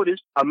 I know this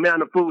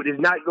amount of food is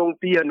not going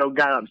to fill no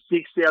guy up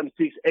 6'7",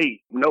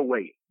 6'8". No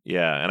way.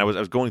 Yeah, and I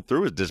was going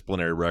through his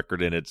disciplinary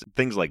record, and it's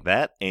things like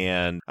that.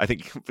 And I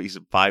think he's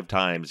 5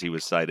 times he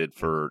was cited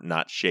for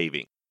not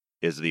shaving.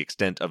 Is the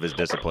extent of his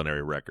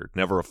disciplinary record.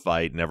 Never a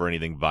fight, never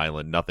anything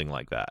violent, nothing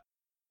like that.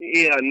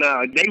 Yeah,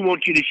 no, they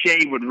want you to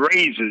shave with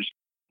razors.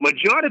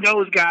 Majority of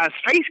those guys'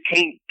 face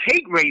can't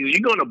take razors.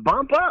 You're going to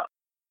bump up.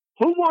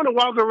 Who want to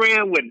walk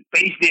around with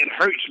face that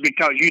hurts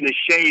because you done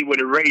shave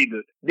with a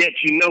razor that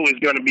you know is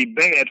going to be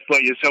bad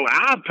for you? So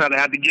I'll probably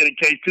have to get a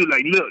case too.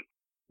 Like, look,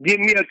 give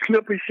me a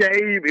clipper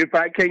shave. If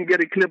I can't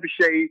get a clipper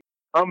shave,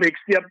 I'm going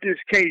to accept this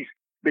case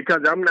because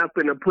I'm not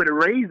going to put a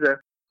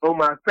razor on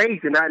my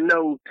face, and I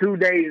know 2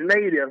 days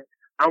later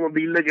I'm gonna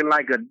be looking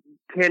like a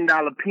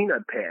 $10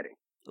 peanut patty,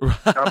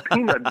 a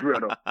peanut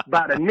brittle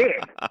by the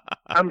neck.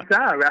 I'm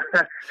sorry,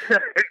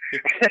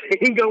 I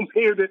ain't gonna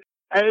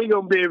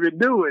be able to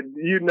do it.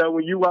 You know,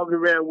 when you walking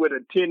around with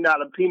a $10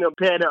 peanut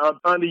patty up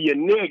under your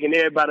neck, and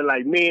everybody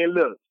like, man,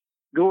 look,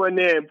 go in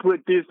there and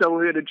put this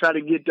on here to try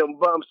to get them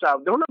bumps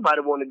off. Don't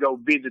nobody want to go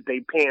visit their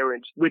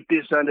parents with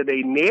this under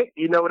their neck.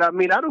 You know what I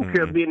mean? I don't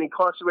care if being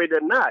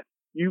incarcerated or not.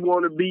 You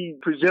want to be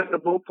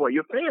presentable for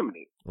your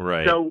family.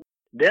 Right. So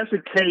that's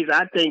a case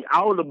I think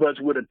all of us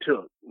would have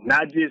took.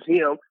 Not just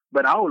him,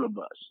 but all of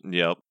us.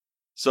 Yep.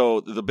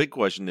 So the big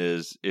question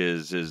is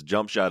his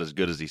jump shot as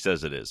good as he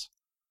says it is?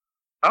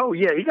 Oh,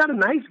 yeah. He got a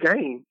nice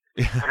game.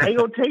 I ain't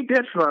going to take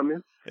that from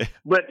him.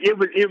 But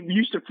it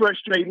used to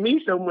frustrate me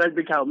so much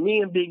because me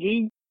and Big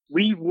E,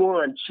 we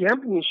won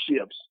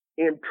championships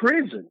in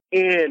prison.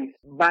 And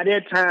by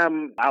that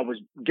time, I was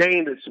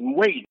gaining some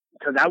weight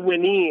because I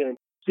went in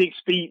 6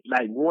 feet,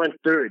 like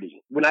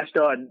 130. When I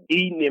started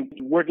eating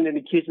and working in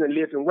the kitchen and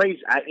lifting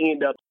weights, I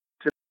ended up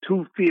to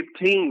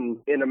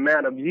 215 in a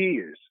matter of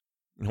years.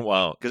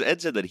 Wow. Because Ed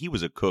said that he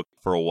was a cook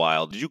for a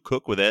while. Did you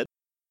cook with Ed?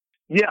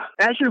 Yeah.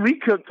 Actually, we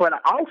cooked for the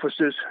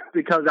officers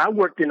because I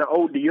worked in the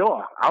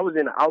ODR. I was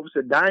in the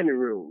officer dining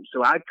room,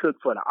 so I cooked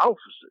for the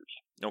officers.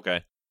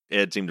 Okay.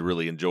 Ed seemed to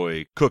really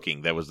enjoy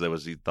cooking. That was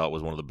he thought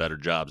was one of the better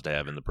jobs to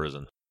have in the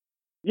prison.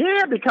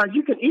 Yeah, because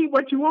you can eat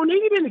what you want to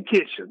eat in the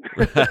kitchen.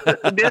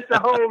 That's the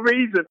whole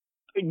reason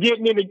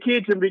getting in the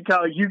kitchen,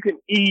 because you can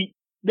eat.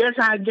 That's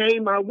how I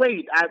gained my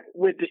weight. I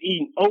went to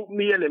eating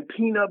oatmeal and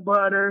peanut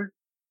butter.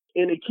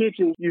 In the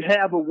kitchen, you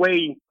have a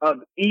way of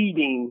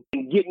eating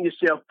and getting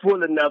yourself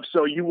full enough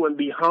so you wouldn't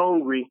be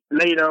hungry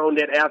later on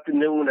that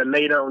afternoon or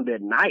later on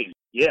that night.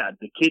 Yeah,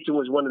 the kitchen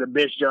was one of the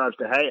best jobs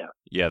to have.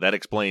 Yeah, that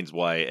explains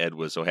why Ed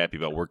was so happy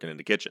about working in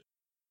the kitchen.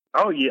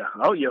 Oh, yeah.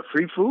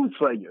 Free food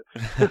for you.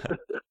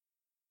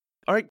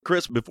 All right,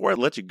 Chris, before I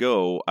let you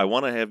go, I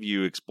want to have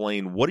you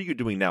explain, what are you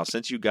doing now?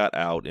 Since you got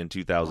out in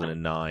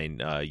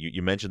 2009,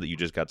 you mentioned that you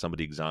just got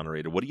somebody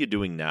exonerated. What are you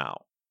doing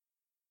now?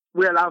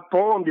 Well, I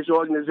formed this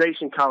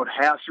organization called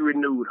House of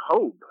Renewed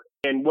Hope.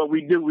 And what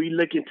we do, we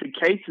look into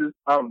cases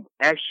of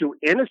actual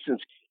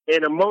innocence.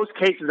 And in most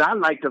cases, I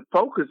like to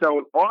focus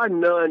on are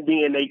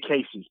non-DNA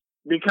cases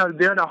because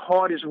they're the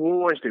hardest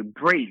ones to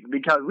break.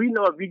 Because we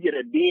know if you get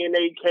a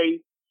DNA case,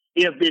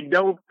 if it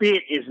don't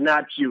fit, it's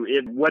not you.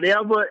 If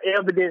whatever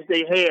evidence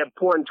they have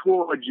pointing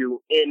towards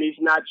you and it's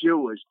not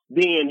yours,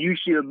 then you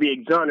should be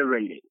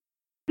exonerated.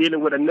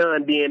 Dealing with a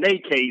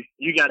non-DNA case,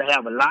 you got to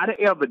have a lot of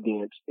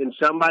evidence, and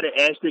somebody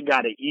actually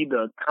got to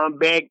either come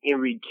back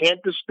and recant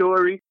the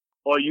story,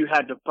 or you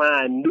have to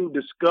find new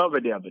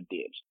discovered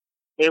evidence.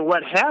 And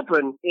what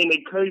happened in the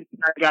case,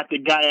 I got the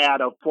guy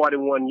out of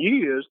 41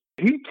 years,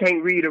 he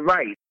can't read or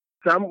write.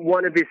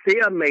 One of his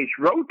cellmates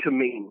wrote to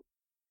me,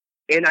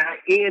 and I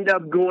end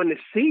up going to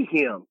see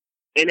him.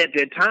 And at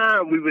the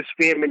time, we was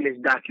filming this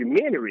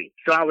documentary.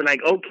 So I was like,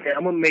 okay,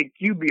 I'm going to make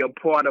you be a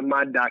part of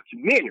my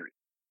documentary.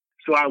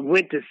 So I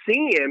went to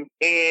see him,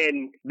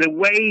 and the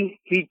way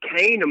he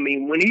came to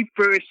me, when he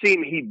first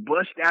seen me, he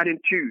bust out in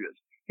tears.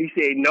 He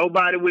said,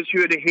 nobody was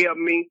here to help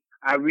me.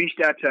 I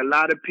reached out to a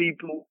lot of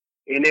people,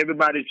 and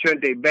everybody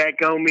turned their back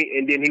on me.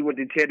 And then he went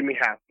to tell me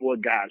how 4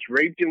 guys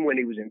raped him when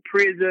he was in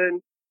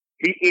prison.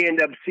 He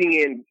ended up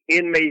seeing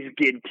inmates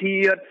get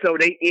killed, so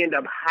they end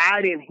up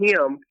hiding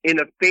him in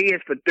the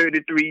feds for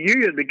 33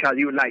 years because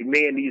he was like,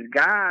 man, these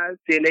guys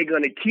saying they're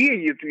going to kill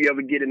you if you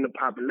ever get in the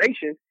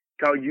population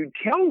because you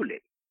told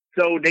it.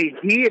 So they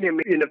hid him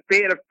in the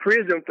fed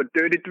prison for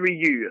 33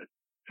 years.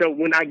 So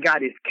when I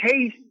got his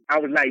case, I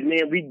was like,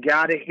 man, we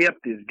got to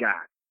help this guy.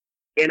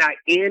 And I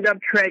end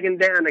up tracking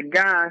down a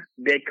guy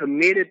that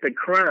committed the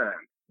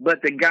crime,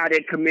 but the guy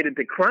that committed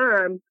the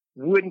crime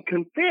wouldn't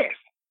confess.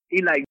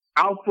 He like,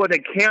 out for the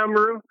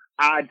camera,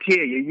 I tell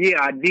you, yeah,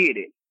 I did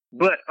it.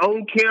 But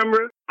on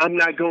camera, I'm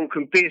not going to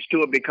confess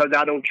to it because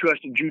I don't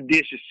trust the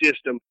judicial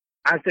system.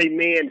 I say,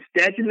 man,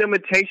 statute of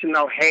limitation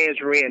law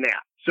has ran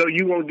out. So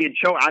you won't get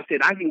charged. I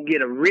said, I can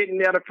get a written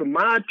letter from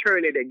my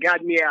attorney that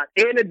got me out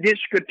in a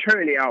district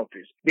attorney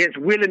office that's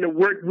willing to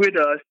work with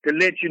us to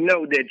let you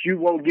know that you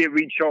won't get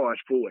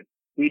recharged for it.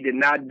 We did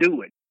not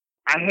do it.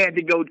 I had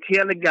to go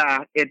tell a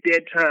guy at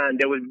that time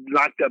that was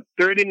locked up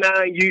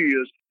 39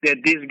 years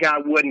that this guy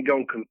wasn't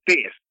going to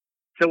confess.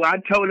 So I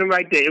told him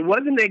right there, it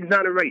wasn't an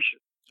exoneration.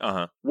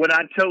 What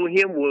I told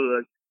him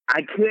was,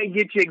 I can't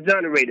get you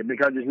exonerated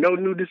because there's no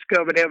new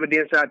discovered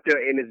evidence out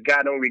there and this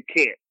guy don't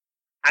recant.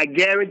 I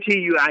guarantee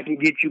you I can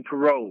get you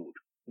paroled.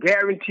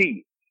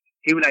 Guarantee.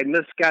 He was like,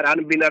 Mr. Scott, I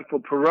done been up for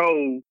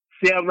parole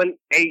 7,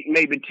 8,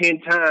 maybe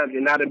 10 times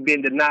and I done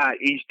been denied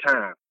each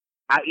time.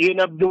 I ended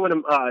up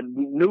doing a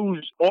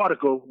news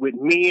article with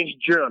Men's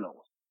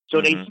Journal.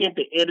 So they sent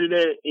the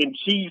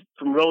editor-in-chief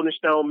from Rolling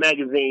Stone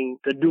magazine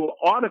to do an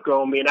article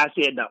on me. And I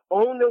said, the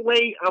only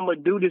way I'm going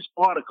to do this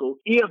article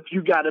if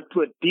you got to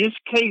put this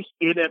case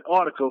in that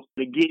article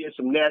to get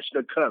some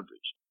national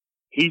coverage.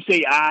 He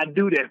said, I'll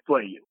do that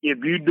for you.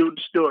 If you do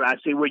the story. I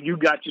said, well, you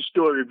got your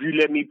story if you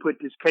let me put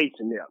this case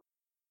in there.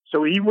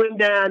 So he went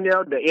down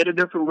there, the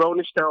editor from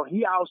Rolling Stone.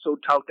 He also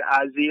talked to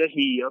Isaiah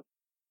Hill.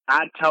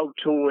 I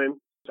talked to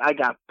him. I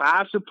got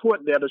 5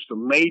 support letters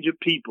from major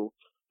people.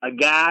 A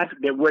guy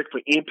that worked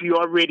for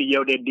NPR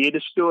Radio that did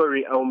a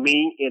story on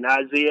me and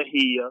Isaiah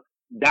Hill,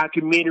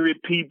 documentary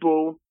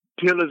people,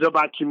 pillars of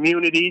our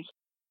communities.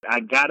 I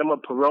got them a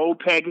parole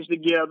package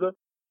together.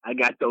 I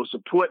got those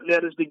support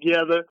letters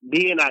together.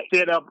 Then I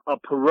set up a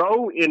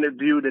parole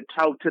interview to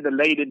talk to the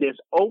lady that's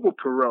over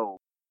parole.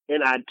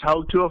 And I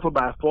talked to her for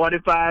about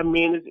 45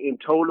 minutes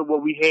and told her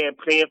what we had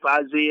planned for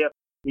Isaiah.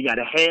 We got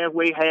a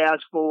halfway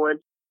house for him.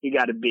 He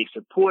got a big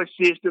support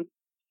system.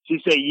 She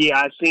said, yeah,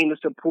 I've seen the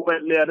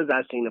support letters.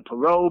 I've seen the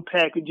parole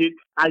packages.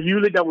 I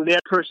usually don't let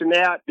a person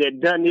out that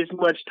done this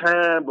much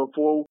time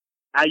before.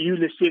 I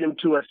usually send them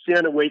to a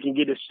center where he can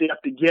get himself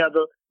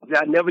together.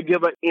 I never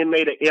give an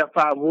inmate an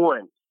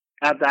FI-1.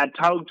 After I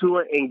talked to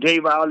her and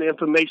gave her all the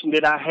information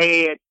that I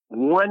had,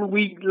 1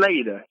 week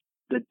later,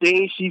 the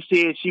thing she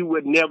said she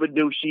would never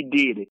do, she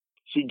did it.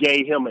 She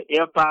gave him an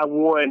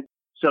FI-1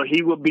 so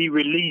he will be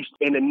released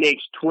in the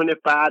next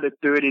 25 to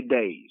 30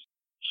 days.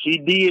 She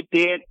did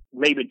that.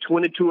 Maybe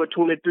 22 or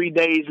 23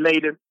 days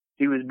later,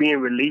 he was being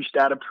released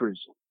out of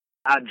prison.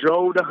 I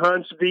drove to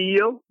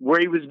Huntsville, where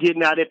he was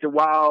getting out at the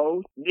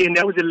walls. And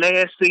that was the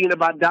last scene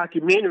of our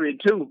documentary,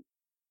 too.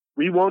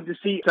 We wanted to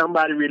see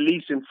somebody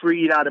released and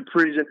freed out of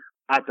prison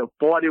after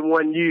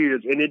 41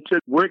 years. And it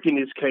took working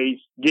this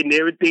case, getting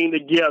everything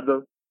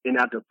together. And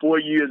after 4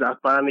 years, I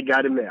finally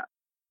got him out.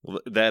 Well,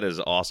 that is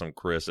awesome,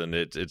 Chris. And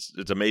it's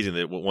amazing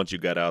that once you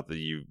got out that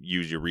you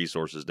use your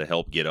resources to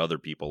help get other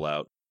people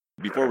out.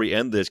 Before we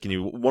end this, can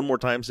you one more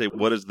time say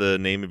what is the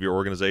name of your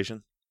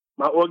organization?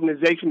 My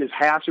organization is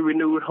House of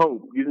Renewed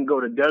Hope. You can go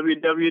to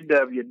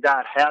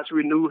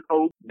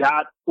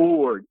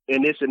www.houseofrenewedhope.org.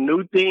 And it's a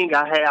new thing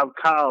I have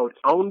called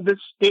On the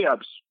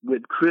Steps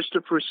with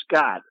Christopher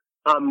Scott.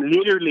 I'm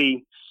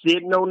literally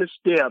sitting on the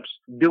steps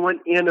doing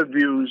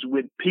interviews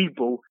with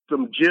people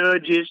from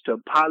judges to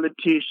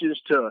politicians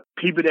to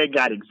people that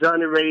got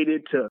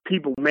exonerated to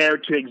people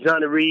married to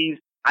exonerees.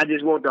 I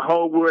just want the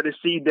whole world to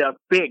see the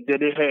effect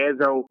that it has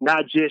on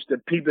not just the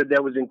people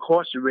that was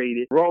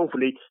incarcerated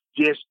wrongfully,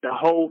 just the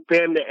whole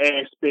family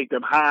aspect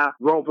of how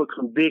wrongful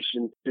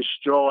conviction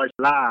destroys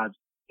lives.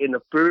 In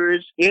the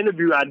first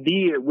interview I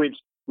did, which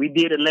we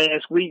did it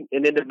last week,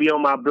 and then to be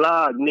on my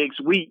blog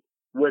next week,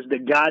 was the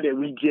guy that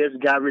we just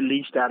got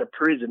released out of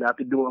prison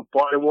after doing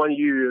 41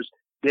 years.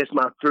 That's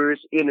my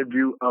first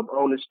interview of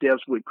On the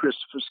Steps with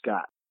Christopher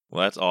Scott.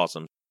 Well, that's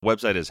awesome.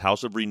 Website is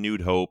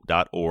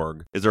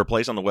houseofrenewedhope.org. Is there a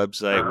place on the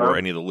website where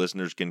any of the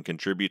listeners can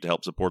contribute to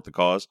help support the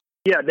cause?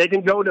 Yeah, they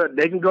can go to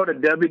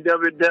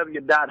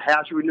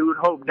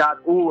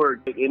www.houserenewedhope.org,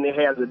 and it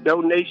has a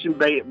donation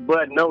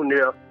button on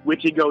there,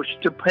 which it goes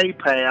to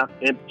PayPal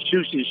and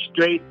shoots it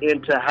straight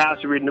into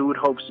House of Renewed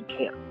Hope's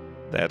account.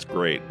 That's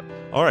great.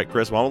 All right,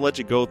 Chris, well, I'll let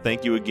you go.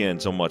 Thank you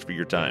again so much for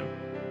your time.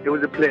 It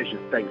was a pleasure.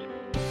 Thanks.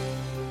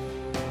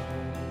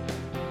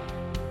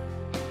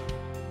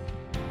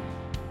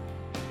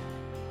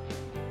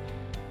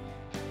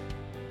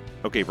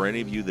 Okay, for any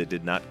of you that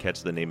did not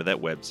catch the name of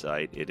that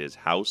website, it is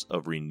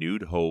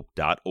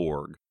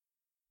houseofrenewedhope.org.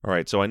 All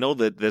right, so I know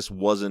that this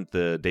wasn't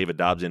the David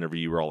Dobbs interview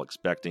you were all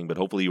expecting, but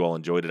hopefully you all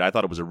enjoyed it. I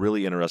thought it was a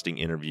really interesting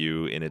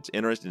interview, and it's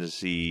interesting to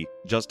see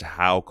just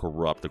how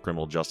corrupt the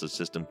criminal justice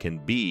system can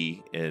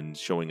be in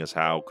showing us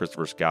how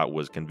Christopher Scott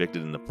was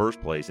convicted in the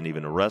first place and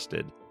even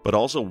arrested, but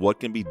also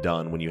what can be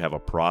done when you have a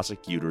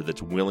prosecutor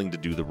that's willing to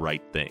do the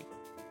right thing.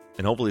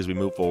 And hopefully as we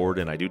move forward,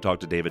 and I do talk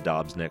to David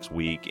Dobbs next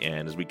week,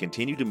 and as we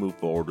continue to move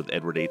forward with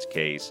Edward Yates'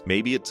 case,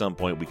 maybe at some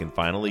point we can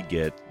finally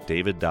get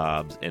David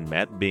Dobbs and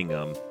Matt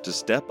Bingham to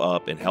step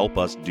up and help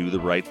us do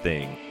the right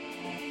thing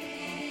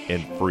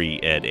and free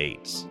Ed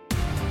Yates.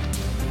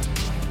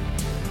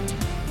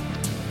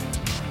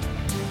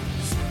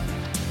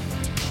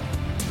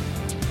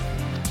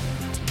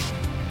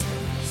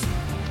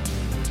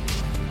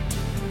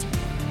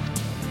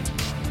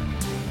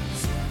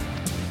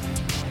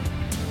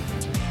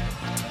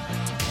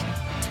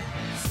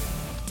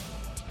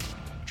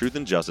 Truth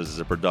and Justice is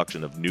a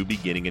production of New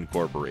Beginning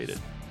Incorporated.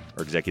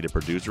 Our executive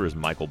producer is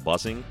Michael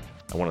Bussing.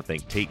 I want to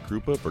thank Tate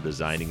Krupa for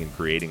designing and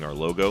creating our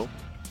logo.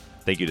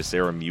 Thank you to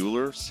Sarah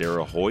Mueller,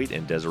 Sarah Hoyt,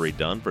 and Desiree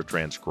Dunn for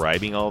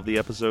transcribing all of the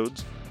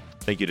episodes.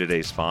 Thank you to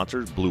today's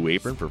sponsors, Blue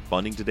Apron, for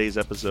funding today's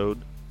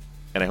episode.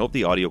 And I hope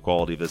the audio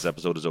quality of this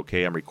episode is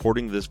okay. I'm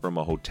recording this from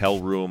a hotel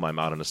room. I'm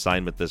out on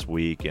assignment this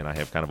week, and I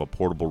have kind of a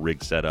portable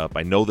rig set up.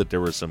 I know that there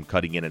was some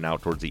cutting in and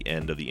out towards the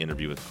end of the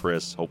interview with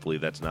Chris. Hopefully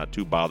that's not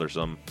too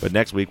bothersome. But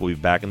next week we'll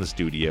be back in the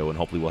studio, and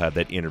hopefully we'll have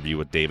that interview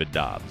with David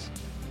Dobbs.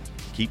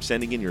 Keep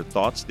sending in your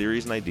thoughts,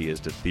 theories, and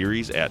ideas to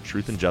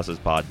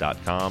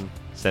theories@truthandjusticepod.com.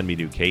 Send me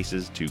new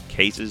cases to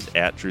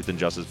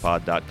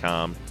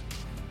cases@truthandjusticepod.com.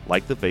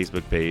 Like the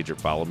Facebook page or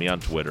follow me on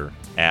Twitter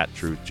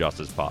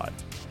 @TruthJusticePod.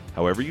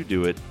 However you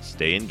do it,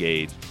 stay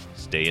engaged,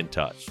 stay in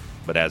touch.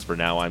 But as for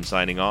now, I'm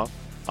signing off.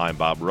 I'm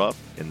Bob Ruff,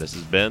 and this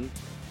has been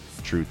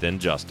Truth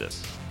and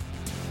Justice.